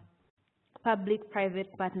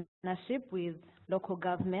public-private partnership with local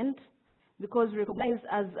government, because we recognize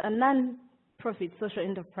as a non-profit social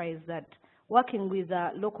enterprise that working with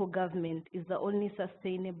local government is the only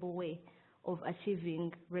sustainable way of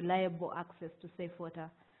achieving reliable access to safe water.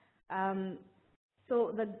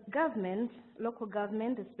 So the government, local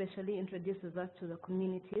government especially, introduces us to the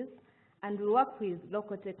communities, and we work with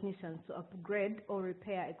local technicians to upgrade or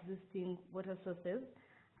repair existing water sources,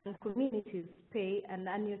 and communities pay an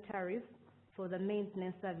annual tariff for the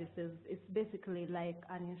maintenance services. It's basically like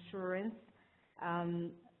an insurance,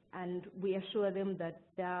 and we assure them that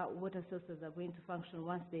their water sources are going to function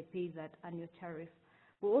once they pay that annual tariff.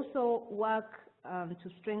 We also work to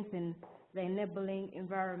strengthen the enabling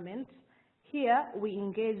environment. Here, we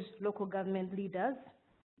engage local government leaders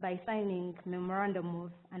by signing memorandum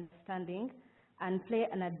of understanding and play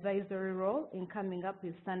an advisory role in coming up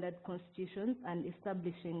with standard constitutions and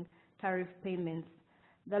establishing tariff payments.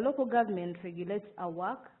 The local government regulates our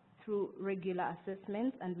work through regular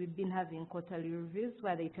assessments, and we've been having quarterly reviews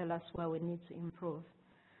where they tell us where we need to improve.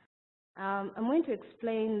 I'm going to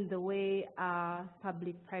explain the way our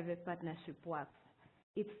public-private partnership works.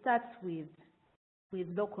 It starts with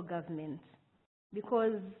local government,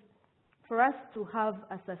 because for us to have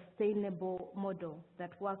a sustainable model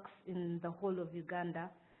that works in the whole of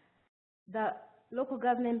Uganda, the local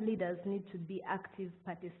government leaders need to be active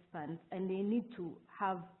participants, and they need to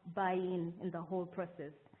have buy-in in the whole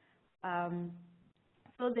process.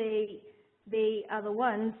 So they are the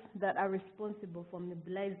ones that are responsible for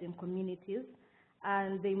mobilizing communities,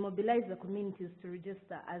 and they mobilize the communities to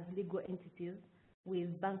register as legal entities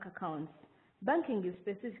with bank accounts. Banking is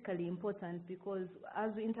specifically important because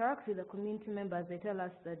as we interact with the community members, they tell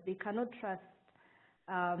us that they cannot trust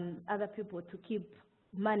other people to keep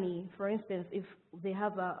money. For instance, if they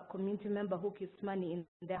have a community member who keeps money in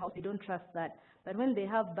their house, they don't trust that. But when they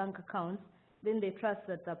have bank accounts, then they trust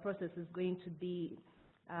that the process is going to be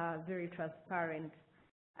very transparent.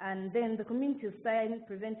 And then the communities sign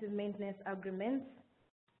preventive maintenance agreements,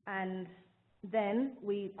 and then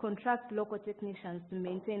we contract local technicians to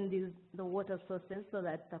maintain the water sources so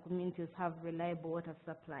that the communities have reliable water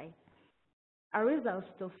supply. Our results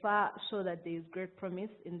so far show that there is great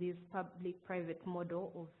promise in this public-private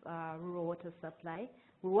model of rural water supply.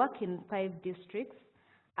 We work in 5 districts,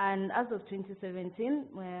 and as of 2017,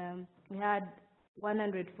 we had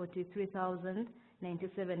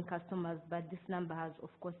 143,097 customers, but this number has, of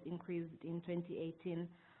course, increased in 2018.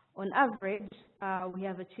 On average, we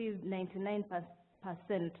have achieved 99%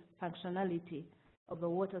 functionality of the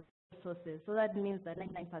water sources. So that means that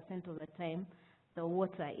 99% of the time, the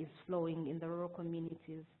water is flowing in the rural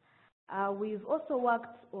communities. We've also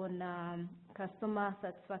worked on customer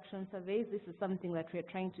satisfaction surveys. This is something that we're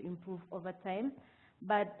trying to improve over time.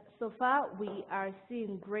 But so far, we are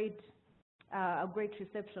seeing a great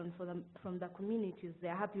reception from the communities.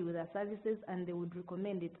 They're happy with our services, and they would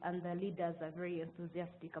recommend it, and the leaders are very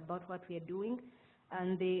enthusiastic about what we are doing,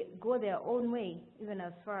 and they go their own way, even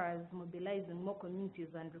as far as mobilizing more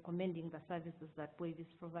communities and recommending the services that WAVE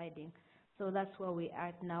is providing. So that's where we are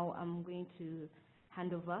at now. I'm going to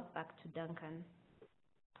hand over back to Duncan.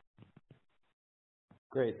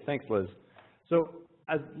 Great, thanks, Liz. So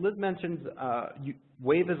as Liz mentioned,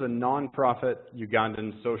 WAVE is a nonprofit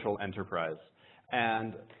Ugandan social enterprise.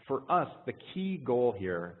 And for us, the key goal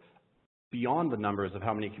here, beyond the numbers of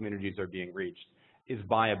how many communities are being reached, is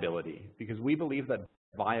viability. Because we believe that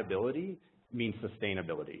viability means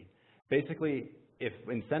sustainability. Basically, if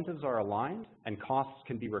incentives are aligned and costs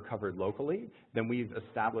can be recovered locally, then we've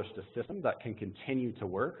established a system that can continue to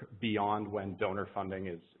work beyond when donor funding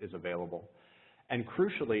is available. And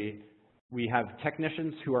crucially, we have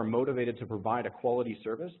technicians who are motivated to provide a quality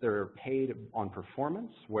service. They're paid on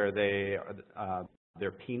performance, where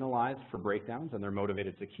they're penalized for breakdowns, and they're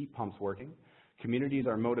motivated to keep pumps working. Communities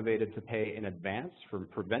are motivated to pay in advance for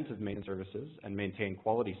preventive maintenance services and maintain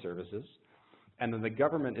quality services. And then the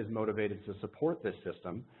government is motivated to support this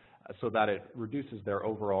system so that it reduces their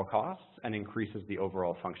overall costs and increases the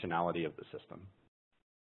overall functionality of the system.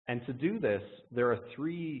 And to do this, there are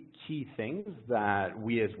three key things that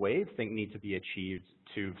we as WAVE think need to be achieved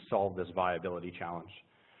to solve this viability challenge.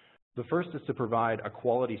 The first is to provide a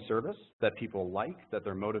quality service that people like, that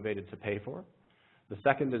they're motivated to pay for. The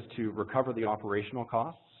second is to recover the operational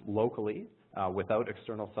costs locally without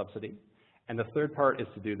external subsidy. And the third part is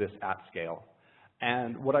to do this at scale.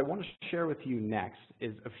 And what I want to share with you next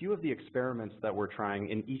is a few of the experiments that we're trying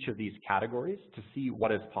in each of these categories to see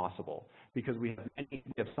what is possible. Because we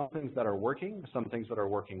have some things that are working, some things that are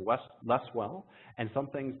working less well, and some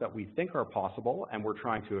things that we think are possible, and we're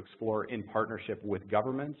trying to explore in partnership with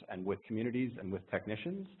governments and with communities and with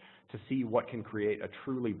technicians to see what can create a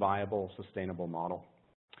truly viable, sustainable model.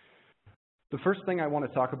 The first thing I want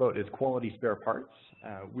to talk about is quality spare parts.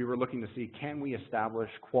 We were looking to see, can we establish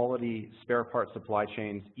quality spare part supply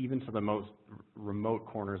chains even to the most remote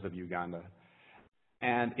corners of Uganda?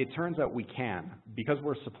 And it turns out we can. Because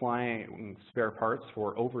we're supplying spare parts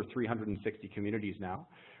for over 360 communities now,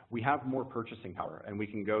 we have more purchasing power, and we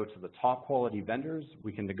can go to the top quality vendors,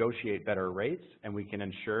 we can negotiate better rates, and we can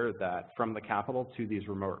ensure that from the capital to these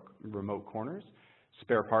remote corners,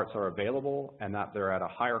 spare parts are available and that they're at a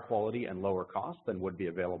higher quality and lower cost than would be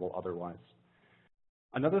available otherwise.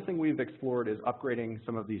 Another thing we've explored is upgrading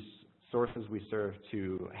some of these sources we serve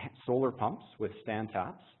to solar pumps with stand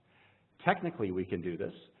taps. Technically, we can do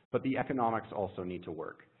this, but the economics also need to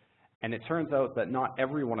work. And it turns out that not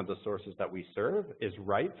every one of the sources that we serve is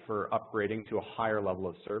right for upgrading to a higher level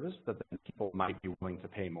of service that then people might be willing to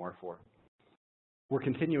pay more for. We're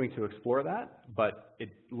continuing to explore that, but it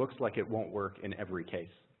looks like it won't work in every case.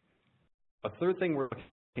 A third thing we're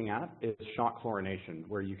looking at is shock chlorination,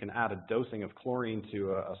 where you can add a dosing of chlorine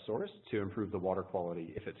to a source to improve the water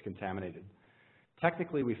quality if it's contaminated.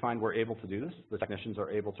 Technically, we find we're able to do this. The technicians are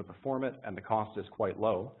able to perform it, and the cost is quite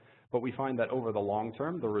low. But we find that over the long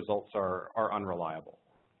term, the results are unreliable.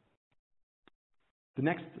 The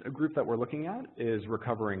next group that we're looking at is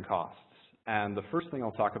recovering costs. And the first thing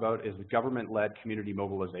I'll talk about is government-led community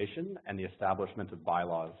mobilization and the establishment of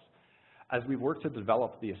bylaws. As we've worked to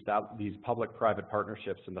develop these public-private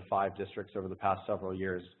partnerships in the 5 districts over the past several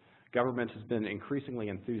years, government has been increasingly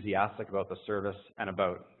enthusiastic about the service and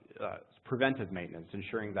about preventive maintenance,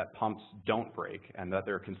 ensuring that pumps don't break and that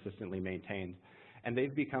they're consistently maintained. And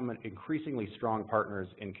they've become increasingly strong partners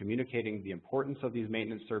in communicating the importance of these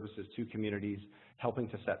maintenance services to communities, helping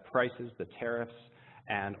to set prices, the tariffs,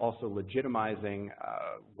 and also legitimizing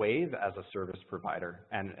WAVE as a service provider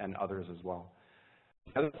and others as well.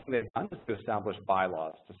 The other thing they've done is to establish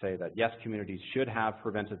bylaws to say that, yes, communities should have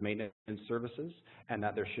preventive maintenance services and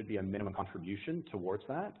that there should be a minimum contribution towards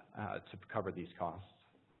that to cover these costs.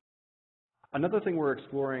 Another thing we're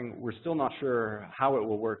exploring, we're still not sure how it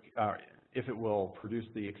will work, if it will produce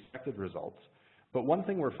the expected results. But one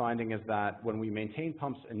thing we're finding is that when we maintain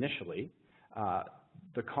pumps initially,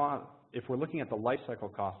 if we're looking at the life cycle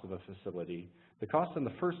cost of a facility, the costs in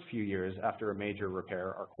the first few years after a major repair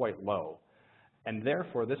are quite low. And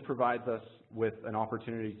therefore, this provides us with an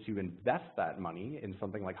opportunity to invest that money in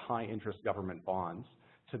something like high interest government bonds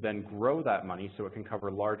to then grow that money so it can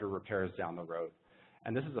cover larger repairs down the road.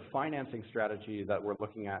 And this is a financing strategy that we're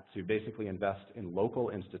looking at to basically invest in local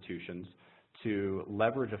institutions to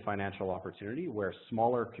leverage a financial opportunity where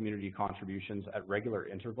smaller community contributions at regular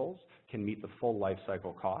intervals can meet the full life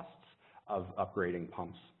cycle costs of upgrading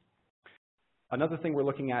pumps. Another thing we're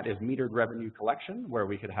looking at is metered revenue collection, where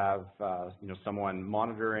we could have someone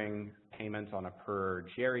monitoring payments on a per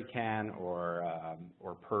jerry can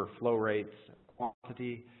or per flow rates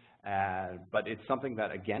quantity. But it's something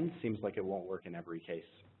that, again, seems like it won't work in every case.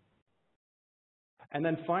 And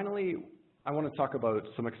then finally, I want to talk about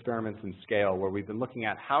some experiments in scale where we've been looking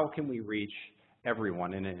at how can we reach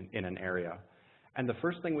everyone in an area. And the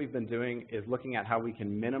first thing we've been doing is looking at how we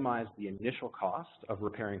can minimize the initial cost of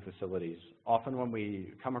repairing facilities. Often when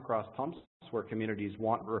we come across pumps where communities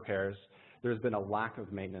want repairs, there's been a lack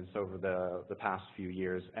of maintenance over the past few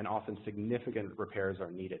years, and often significant repairs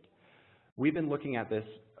are needed. We've been looking at this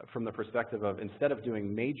from the perspective of, instead of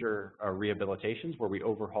doing major rehabilitations where we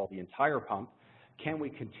overhaul the entire pump, can we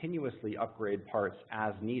continuously upgrade parts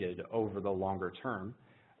as needed over the longer term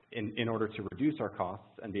in order to reduce our costs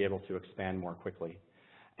and be able to expand more quickly?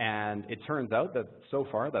 And it turns out that so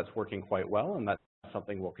far that's working quite well, and that's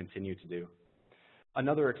something we'll continue to do.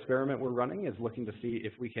 Another experiment we're running is looking to see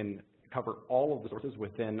if we can cover all of the sources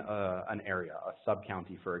within an area, a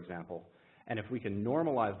sub-county, for example. And if we can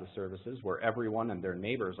normalize the services where everyone and their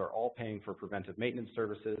neighbors are all paying for preventive maintenance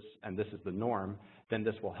services, and this is the norm, then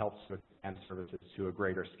this will help to expand services to a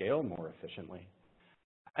greater scale more efficiently.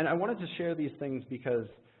 And I wanted to share these things because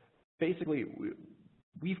basically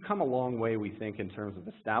we've come a long way, we think, in terms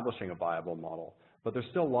of establishing a viable model. But there's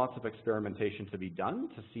still lots of experimentation to be done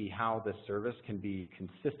to see how this service can be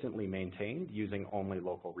consistently maintained using only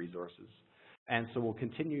local resources. And so we'll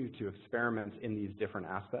continue to experiment in these different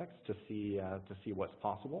aspects to see what's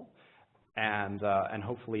possible and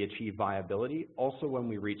hopefully achieve viability. Also when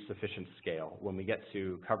we reach sufficient scale, when we get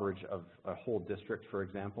to coverage of a whole district, for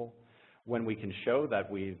example, when we can show that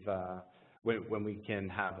when we can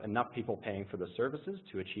have enough people paying for the services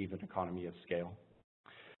to achieve an economy of scale.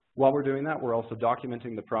 While we're doing that, we're also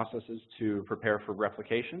documenting the processes to prepare for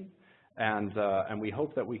replication, and we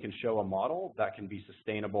hope that we can show a model that can be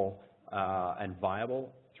sustainable and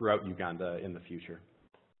viable throughout Uganda in the future.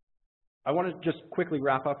 I want to just quickly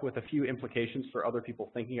wrap up with a few implications for other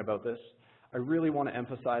people thinking about this. I really want to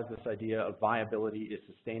emphasize this idea of viability is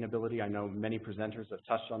sustainability. I know many presenters have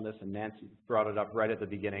touched on this, and Nancy brought it up right at the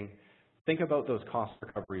beginning. Think about those cost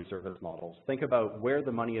recovery service models. Think about where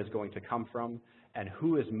the money is going to come from and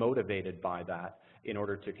who is motivated by that in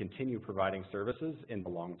order to continue providing services in the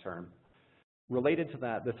long term. Related to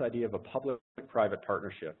that, this idea of a public-private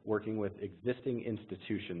partnership, working with existing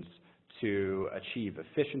institutions to achieve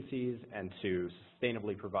efficiencies and to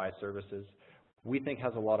sustainably provide services, we think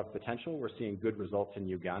has a lot of potential. We're seeing good results in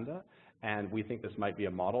Uganda, and we think this might be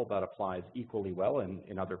a model that applies equally well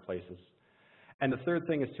in other places. And the third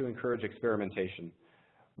thing is to encourage experimentation.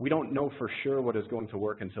 We don't know for sure what is going to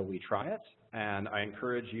work until we try it, and I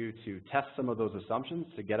encourage you to test some of those assumptions,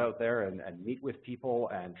 to get out there and meet with people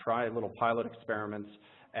and try little pilot experiments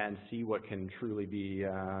and see what can truly be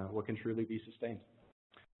sustained.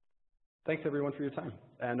 Thanks everyone for your time,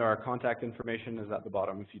 and our contact information is at the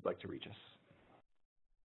bottom if you'd like to reach us.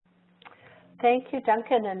 Thank you,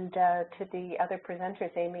 Duncan, and to the other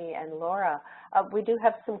presenters, Amy and Laura. We do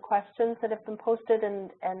have some questions that have been posted,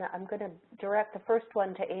 and I'm going to direct the first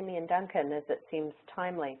one to Amy and Duncan as it seems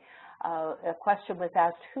timely. A question was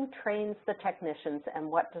asked, who trains the technicians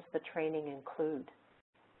and what does the training include?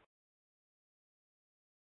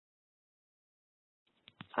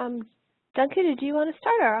 Duncan, do you want to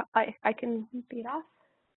start, or I can lead off?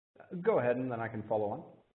 Go ahead, and then I can follow on.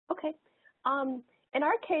 Okay. In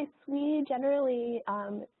our case, we generally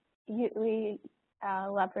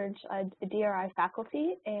leverage a DRI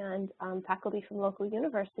faculty and faculty from local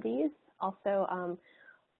universities. Also,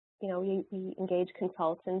 we engage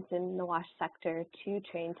consultants in the WASH sector to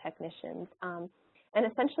train technicians. And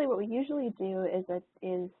essentially, what we usually do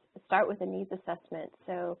is start with a needs assessment.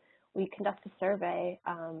 So we conduct a survey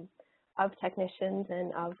of technicians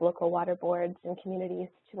and of local water boards and communities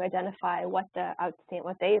to identify what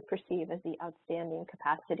they perceive as the outstanding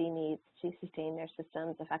capacity needs to sustain their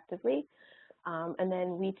systems effectively. And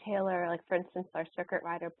then we tailor, like for instance, our circuit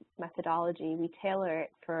rider methodology, we tailor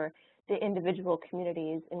it for the individual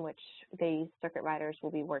communities in which the circuit riders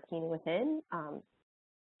will be working within.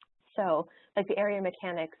 So like the area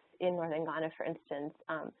mechanics in Northern Ghana, for instance,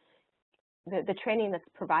 the training that's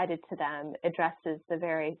provided to them addresses the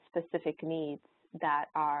very specific needs that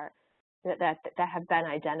have been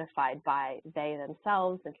identified by they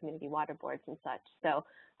themselves and community water boards and such. So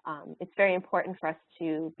it's very important for us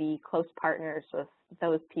to be close partners with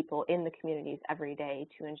those people in the communities every day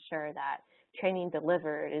to ensure that training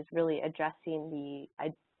delivered is really addressing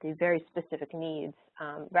the very specific needs,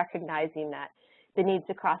 recognizing that the needs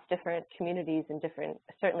across different communities and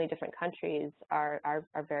certainly different countries are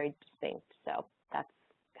very distinct. So that's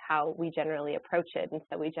how we generally approach it. And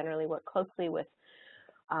so we generally work closely with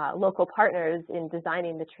local partners in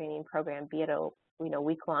designing the training program, be it a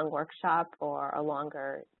week-long workshop or a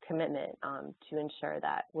longer commitment to ensure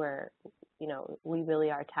that we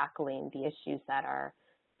really are tackling the issues that are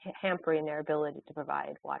hampering their ability to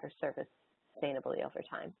provide water service sustainably over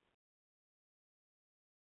time.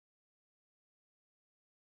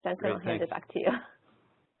 Duncan, I'll hand it back to you.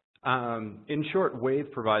 In short,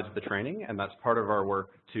 WAVE provides the training, and that's part of our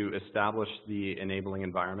work to establish the enabling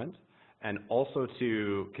environment. and also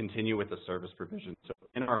to continue with the service provision. So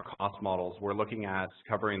in our cost models, we're looking at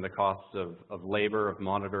covering the costs of labor, of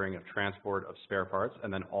monitoring, of transport, of spare parts,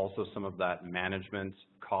 and then also some of that management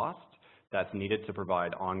cost that's needed to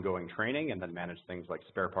provide ongoing training and then manage things like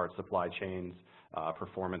spare parts supply chains,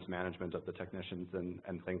 performance management of the technicians,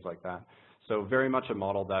 and things like that. So very much a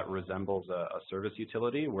model that resembles a service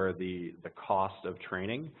utility where the cost of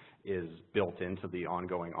training is built into the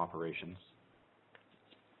ongoing operations.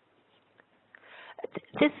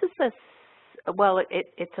 This is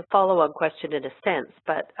it's a follow-up question in a sense,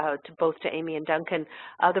 but to both to Amy and Duncan.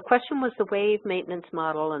 The question was, the wave maintenance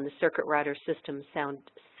model and the circuit rider system sound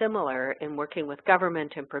similar in working with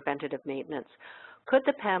government and preventative maintenance. Could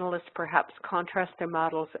the panelists perhaps contrast their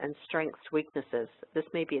models and strengths, weaknesses? This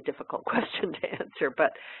may be a difficult question to answer,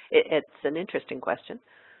 but it's an interesting question.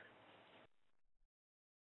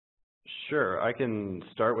 Sure, I can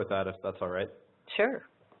start with that if that's all right. Sure.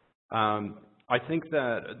 I think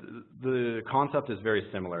that the concept is very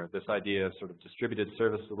similar, this idea of sort of distributed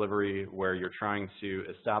service delivery where you're trying to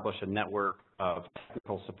establish a network of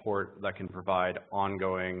technical support that can provide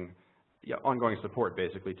ongoing support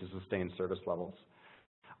basically to sustain service levels.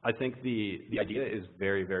 I think the idea is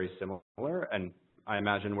very, very similar, and I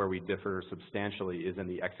imagine where we differ substantially is in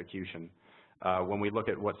the execution. When we look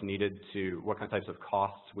at what's needed what kind of types of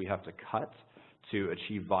costs we have to cut to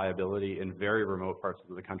achieve viability in very remote parts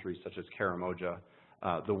of the country, such as Karamoja,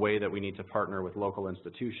 the way that we need to partner with local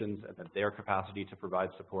institutions and their capacity to provide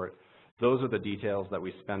support. Those are the details that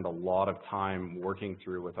we spend a lot of time working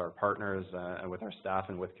through with our partners and with our staff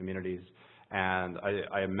and with communities. And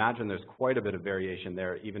I imagine there's quite a bit of variation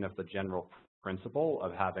there, even if the general principle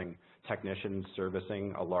of having technicians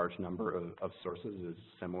servicing a large number of sources is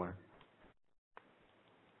similar.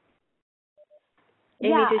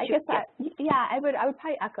 Yeah, I would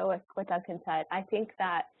probably echo what Duncan said. I think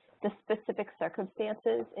that the specific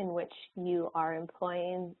circumstances in which you are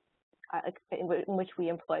employing, in which we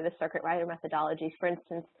employ the circuit rider methodologies, for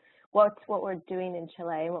instance, what we're doing in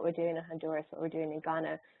Chile, what we're doing in Honduras, what we're doing in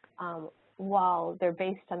Ghana, while they're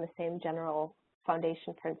based on the same general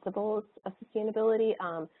foundation principles of sustainability,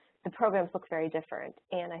 the programs look very different.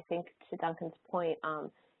 And I think to Duncan's point,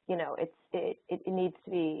 you know, it needs to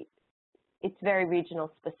be, it's very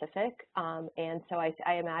regional specific, and so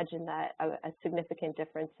I imagine that a significant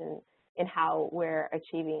difference in how we're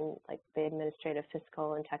achieving like the administrative,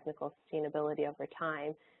 fiscal, and technical sustainability over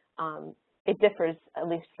time. It differs, at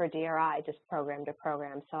least for DRI, just program to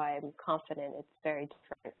program. So I'm confident it's very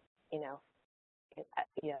different, you know,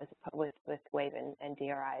 with WAVE and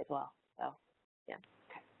DRI as well. So, yeah.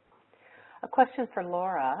 A question for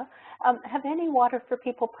Laura. Have any Water for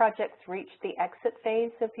People projects reached the exit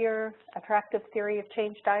phase of your attractive theory of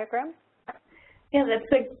change diagram? Yeah,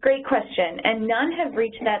 that's a great question. And none have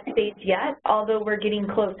reached that stage yet, although we're getting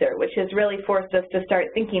closer, which has really forced us to start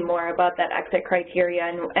thinking more about that exit criteria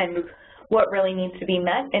and what really needs to be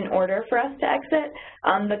met in order for us to exit.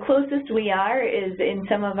 The closest we are is in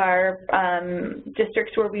some of our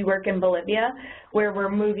districts where we work in Bolivia, where we're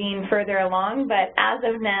moving further along. But as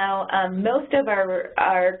of now, most of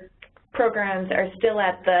our programs are still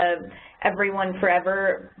at the Everyone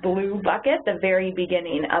Forever blue bucket, the very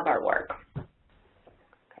beginning of our work.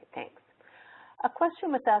 Okay, thanks. A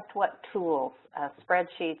question was asked, what tools,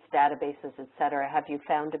 spreadsheets, databases, et cetera, have you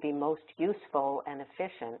found to be most useful and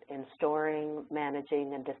efficient in storing,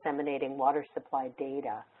 managing, and disseminating water supply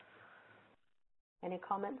data? Any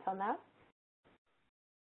comments on that?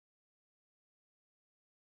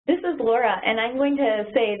 This is Laura, and I'm going to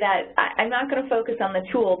say that I'm not going to focus on the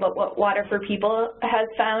tool, but what Water for People has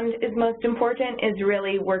found is most important is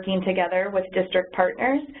really working together with district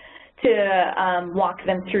partners to walk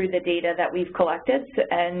them through the data that we've collected,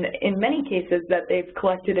 and in many cases that they've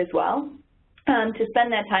collected as well, to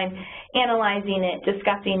spend that time analyzing it,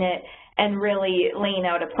 discussing it, and really laying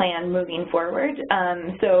out a plan moving forward.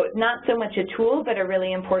 So not so much a tool, but a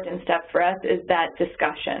really important step for us is that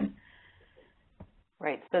discussion.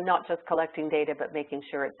 Right, so not just collecting data, but making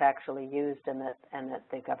sure it's actually used and that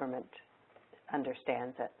the government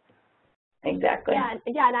understands it. Exactly.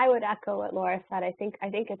 Yeah, and I would echo what Laura said. I think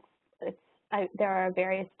there are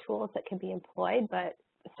various tools that can be employed, but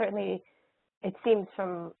certainly it seems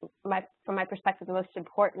from my perspective, the most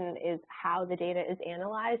important is how the data is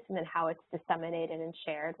analyzed and then how it's disseminated and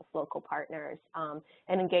shared with local partners,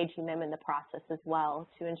 and engaging them in the process as well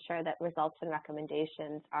to ensure that results and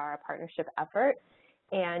recommendations are a partnership effort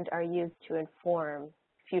and are used to inform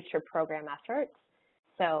future program efforts.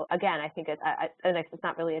 So again, I think it's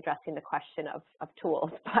not really addressing the question of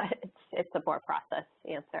tools, but it's a more process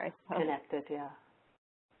answer, I suppose. Connected, yeah.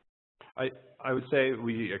 I would say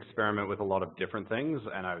we experiment with a lot of different things,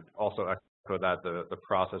 and I would also echo that the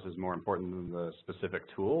process is more important than the specific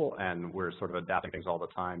tool, and we're sort of adapting things all the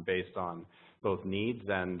time based on both needs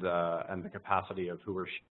and the capacity of who we're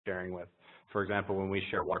sharing with. For example, when we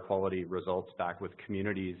share water quality results back with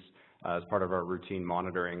communities as part of our routine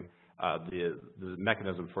monitoring, the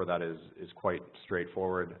mechanism for that is quite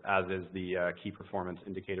straightforward, as is the key performance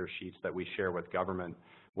indicator sheets that we share with government,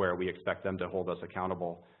 where we expect them to hold us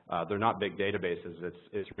accountable. They're not big databases.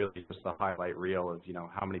 It's really just the highlight reel of, you know,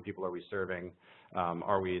 how many people are we serving?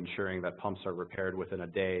 Are we ensuring that pumps are repaired within a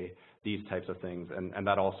day? These types of things, and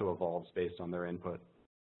that also evolves based on their input.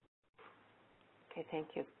 Okay, thank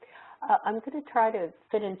you. I'm going to try to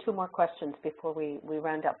fit in two more questions before we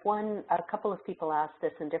round up. One, a couple of people asked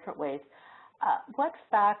this in different ways. What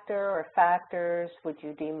factor or factors would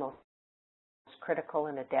you deem most critical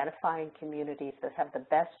in identifying communities that have the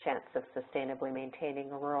best chance of sustainably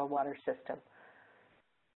maintaining a rural water system?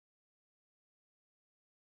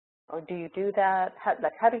 Or do you do that?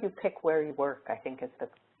 How do you pick where you work, I think is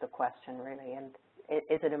the question really. And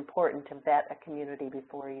is it important to vet a community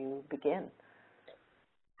before you begin?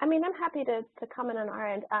 I mean, I'm happy to comment on our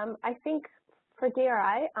end. I think for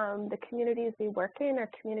DRI, the communities we work in are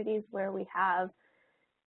communities where we have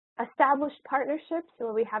established partnerships,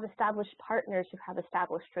 where we have established partners who have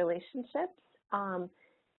established relationships.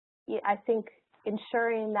 I think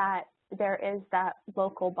ensuring that there is that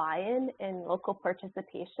local buy-in and local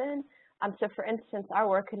participation. So for instance, our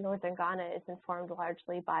work in Northern Ghana is informed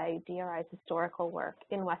largely by DRI's historical work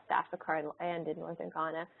in West Africa and in Northern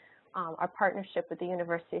Ghana. Our partnership with the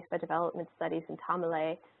University for Development Studies in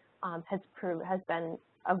Tamale has been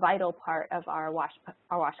a vital part of our WASH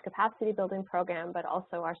capacity building program, but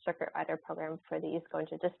also our circuit rider program for the East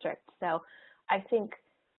Gonja district. So I think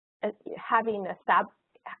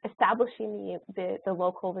establishing the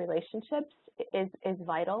local relationships is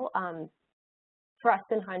vital. For us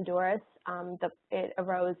in Honduras, it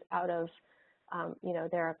arose out of you know,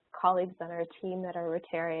 there are colleagues on our team that are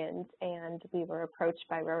Rotarians, and we were approached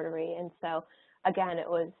by Rotary. And so, again,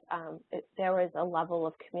 there was a level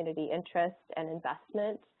of community interest and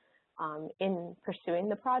investment in pursuing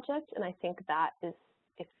the project. And I think that is,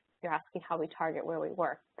 if you're asking how we target where we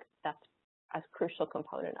work, that's a crucial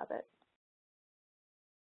component of it.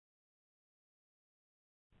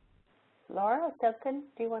 Laura, Duncan,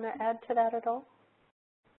 do you want to add to that at all?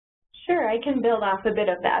 Sure, I can build off a bit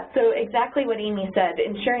of that. So exactly what Amy said,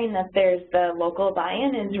 ensuring that there's the local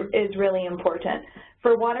buy-in is really important.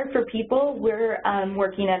 For Water for People, we're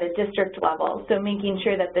working at a district level, so making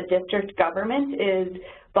sure that the district government is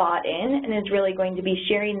bought in and is really going to be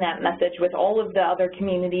sharing that message with all of the other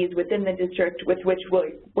communities within the district with which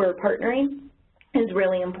we're partnering is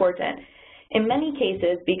really important. In many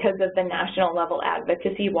cases, because of the national level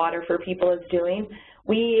advocacy Water for People is doing,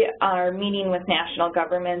 we are meeting with national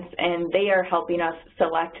governments, and they are helping us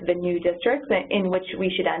select the new districts in which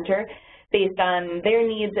we should enter based on their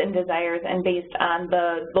needs and desires and based on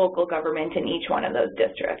the local government in each one of those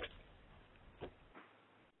districts.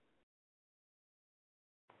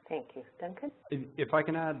 Thank you. Duncan? If I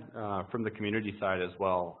can add from the community side as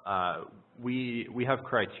well, we have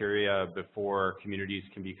criteria before communities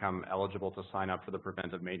can become eligible to sign up for the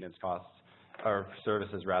preventive maintenance costs, or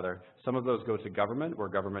services rather. Some of those go to government, where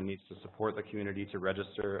government needs to support the community to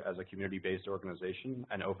register as a community-based organization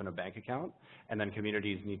and open a bank account, and then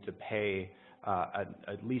communities need to pay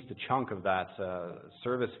at least a chunk of that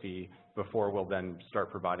service fee before we'll then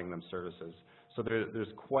start providing them services. So there's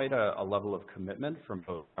quite a level of commitment from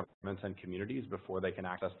both governments and communities before they can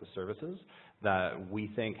access the services that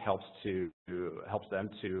we think helps them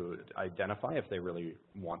to identify if they really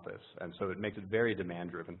want this. And so it makes it very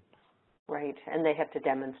demand-driven. Right, and they have to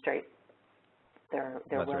demonstrate their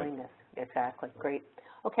willingness. Right. Exactly, great.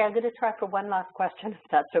 Okay, I'm going to try for one last question, if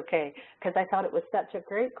that's okay, because I thought it was such a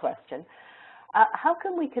great question. How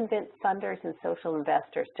can we convince funders and social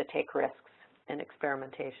investors to take risks in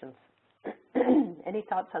experimentations? Any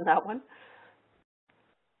thoughts on that one?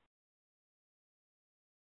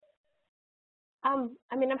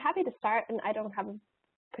 I mean, I'm happy to start, and I don't have a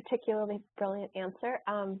particularly brilliant answer.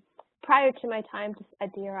 Prior to my time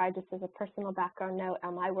at DRI, just as a personal background note,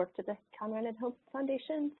 I worked at the Conrad and Hope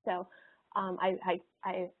Foundation, so I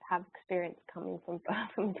have experience coming from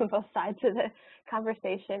both sides of the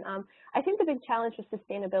conversation. I think the big challenge with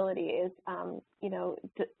sustainability is, you know,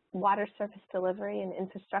 water service delivery and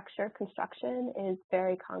infrastructure construction is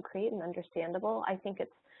very concrete and understandable. I think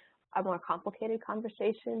it's a more complicated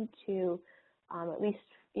conversation to, at least,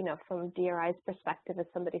 you know, from DRI's perspective as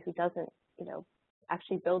somebody who doesn't, you know,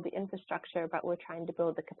 actually build the infrastructure, but we're trying to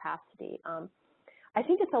build the capacity. I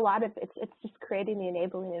think it's a lot of, it's just creating the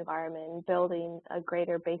enabling environment and building a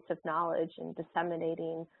greater base of knowledge and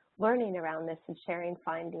disseminating learning around this and sharing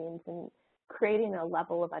findings and creating a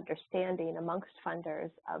level of understanding amongst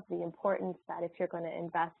funders of the importance that if you're going to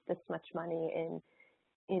invest this much money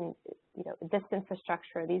in this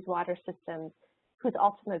infrastructure, these water systems, whose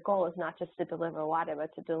ultimate goal is not just to deliver water,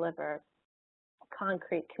 but to deliver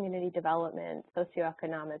concrete community development,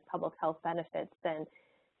 socioeconomic, public health benefits, then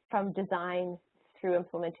from design through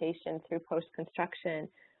implementation, through post-construction,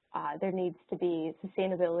 there needs to be,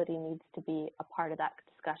 sustainability needs to be a part of that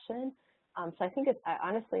discussion. So I think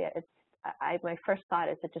honestly, my first thought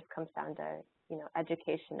is it just comes down to,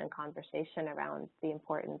 education and conversation around the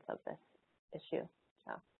importance of this issue.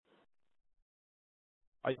 So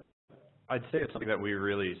I'd say it's something that we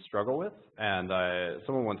really struggle with, and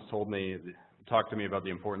someone once talked to me about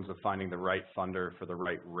the importance of finding the right funder for the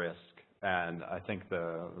right risk. And I think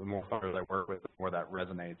the more funders I work with, the more that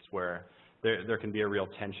resonates, where there can be a real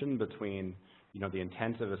tension between, the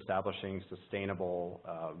intent of establishing sustainable,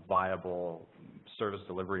 viable service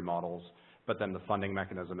delivery models, but then the funding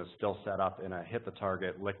mechanism is still set up in a hit the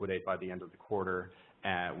target, liquidate by the end of the quarter,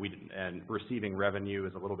 and receiving revenue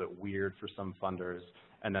is a little bit weird for some funders,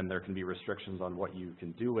 and then there can be restrictions on what you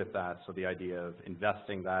can do with that. So the idea of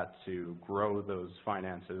investing that to grow those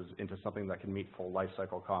finances into something that can meet full life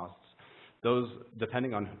cycle costs, those,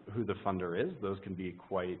 depending on who the funder is, those can be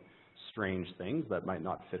quite strange things that might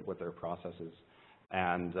not fit with their processes.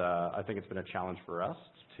 And I think it's been a challenge for us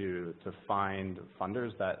to find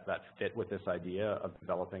funders that fit with this idea of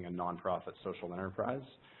developing a nonprofit social enterprise.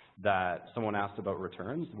 That someone asked about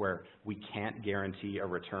returns, where we can't guarantee a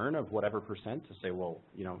return of whatever percent to say, well,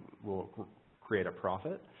 we'll create a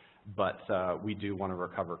profit, but we do want to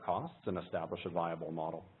recover costs and establish a viable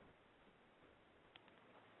model.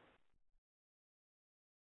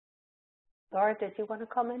 Laura, did you want to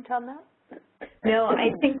comment on that? No, I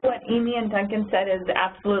think what Amy and Duncan said is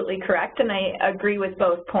absolutely correct, and I agree with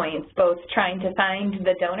both points, both trying to find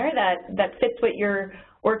the donor that fits what you're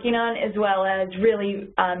working on, as well as really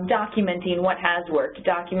documenting what has worked,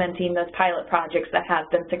 documenting those pilot projects that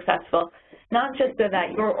have been successful, not just so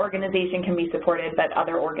that your organization can be supported, but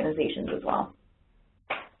other organizations as well.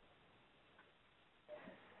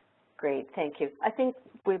 Great, thank you. I think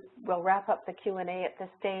we'll wrap up the Q&A at this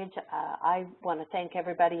stage. I want to thank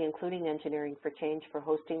everybody, including Engineering for Change, for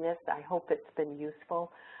hosting this. I hope it's been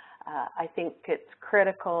useful. I think it's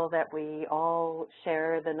critical that we all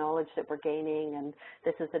share the knowledge that we're gaining, and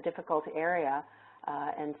this is a difficult area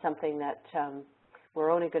and something that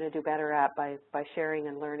we're only going to do better at by sharing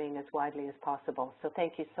and learning as widely as possible. So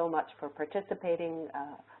thank you so much for participating,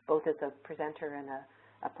 both as a presenter and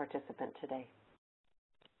a participant today.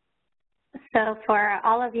 So for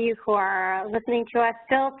all of you who are listening to us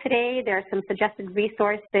still today, there are some suggested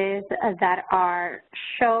resources that are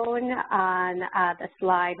shown on the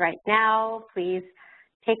slide right now. Please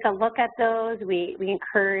take a look at those. We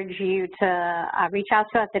encourage you to reach out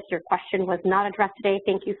to us if your question was not addressed today.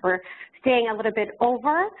 Thank you for staying a little bit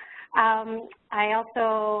over. I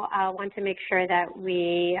also want to make sure that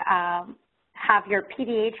we have your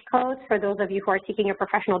PDH codes for those of you who are seeking your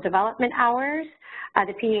professional development hours.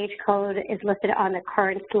 The PDH code is listed on the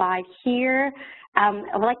current slide here. I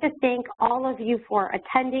would like to thank all of you for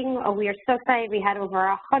attending. We are so excited. We had over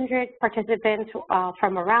 100 participants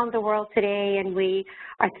from around the world today, and we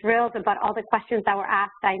are thrilled about all the questions that were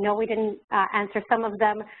asked. I know we didn't answer some of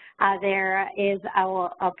them. There is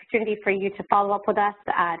our opportunity for you to follow up with us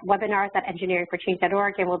at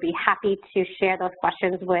webinars@engineeringforchange.org, and we'll be happy to share those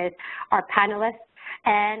questions with our panelists.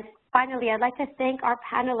 And finally, I'd like to thank our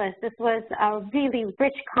panelists. This was a really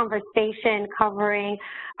rich conversation covering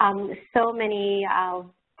so many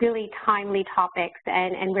really timely topics,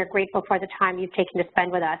 and we're grateful for the time you've taken to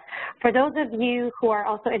spend with us. For those of you who are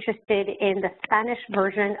also interested in the Spanish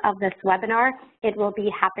version of this webinar, it will be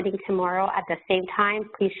happening tomorrow at the same time.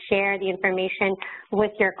 Please share the information with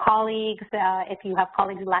your colleagues. If you have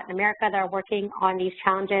colleagues in Latin America that are working on these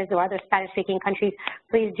challenges or other Spanish-speaking countries,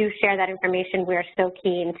 please do share that information. We're so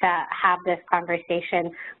keen to have this conversation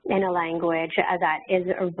in a language that is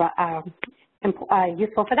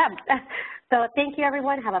useful for them. So thank you,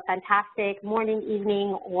 everyone. Have a fantastic morning,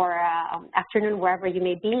 evening, or afternoon, wherever you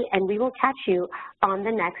may be, and we will catch you on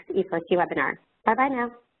the next E4C webinar. Bye-bye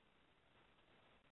now.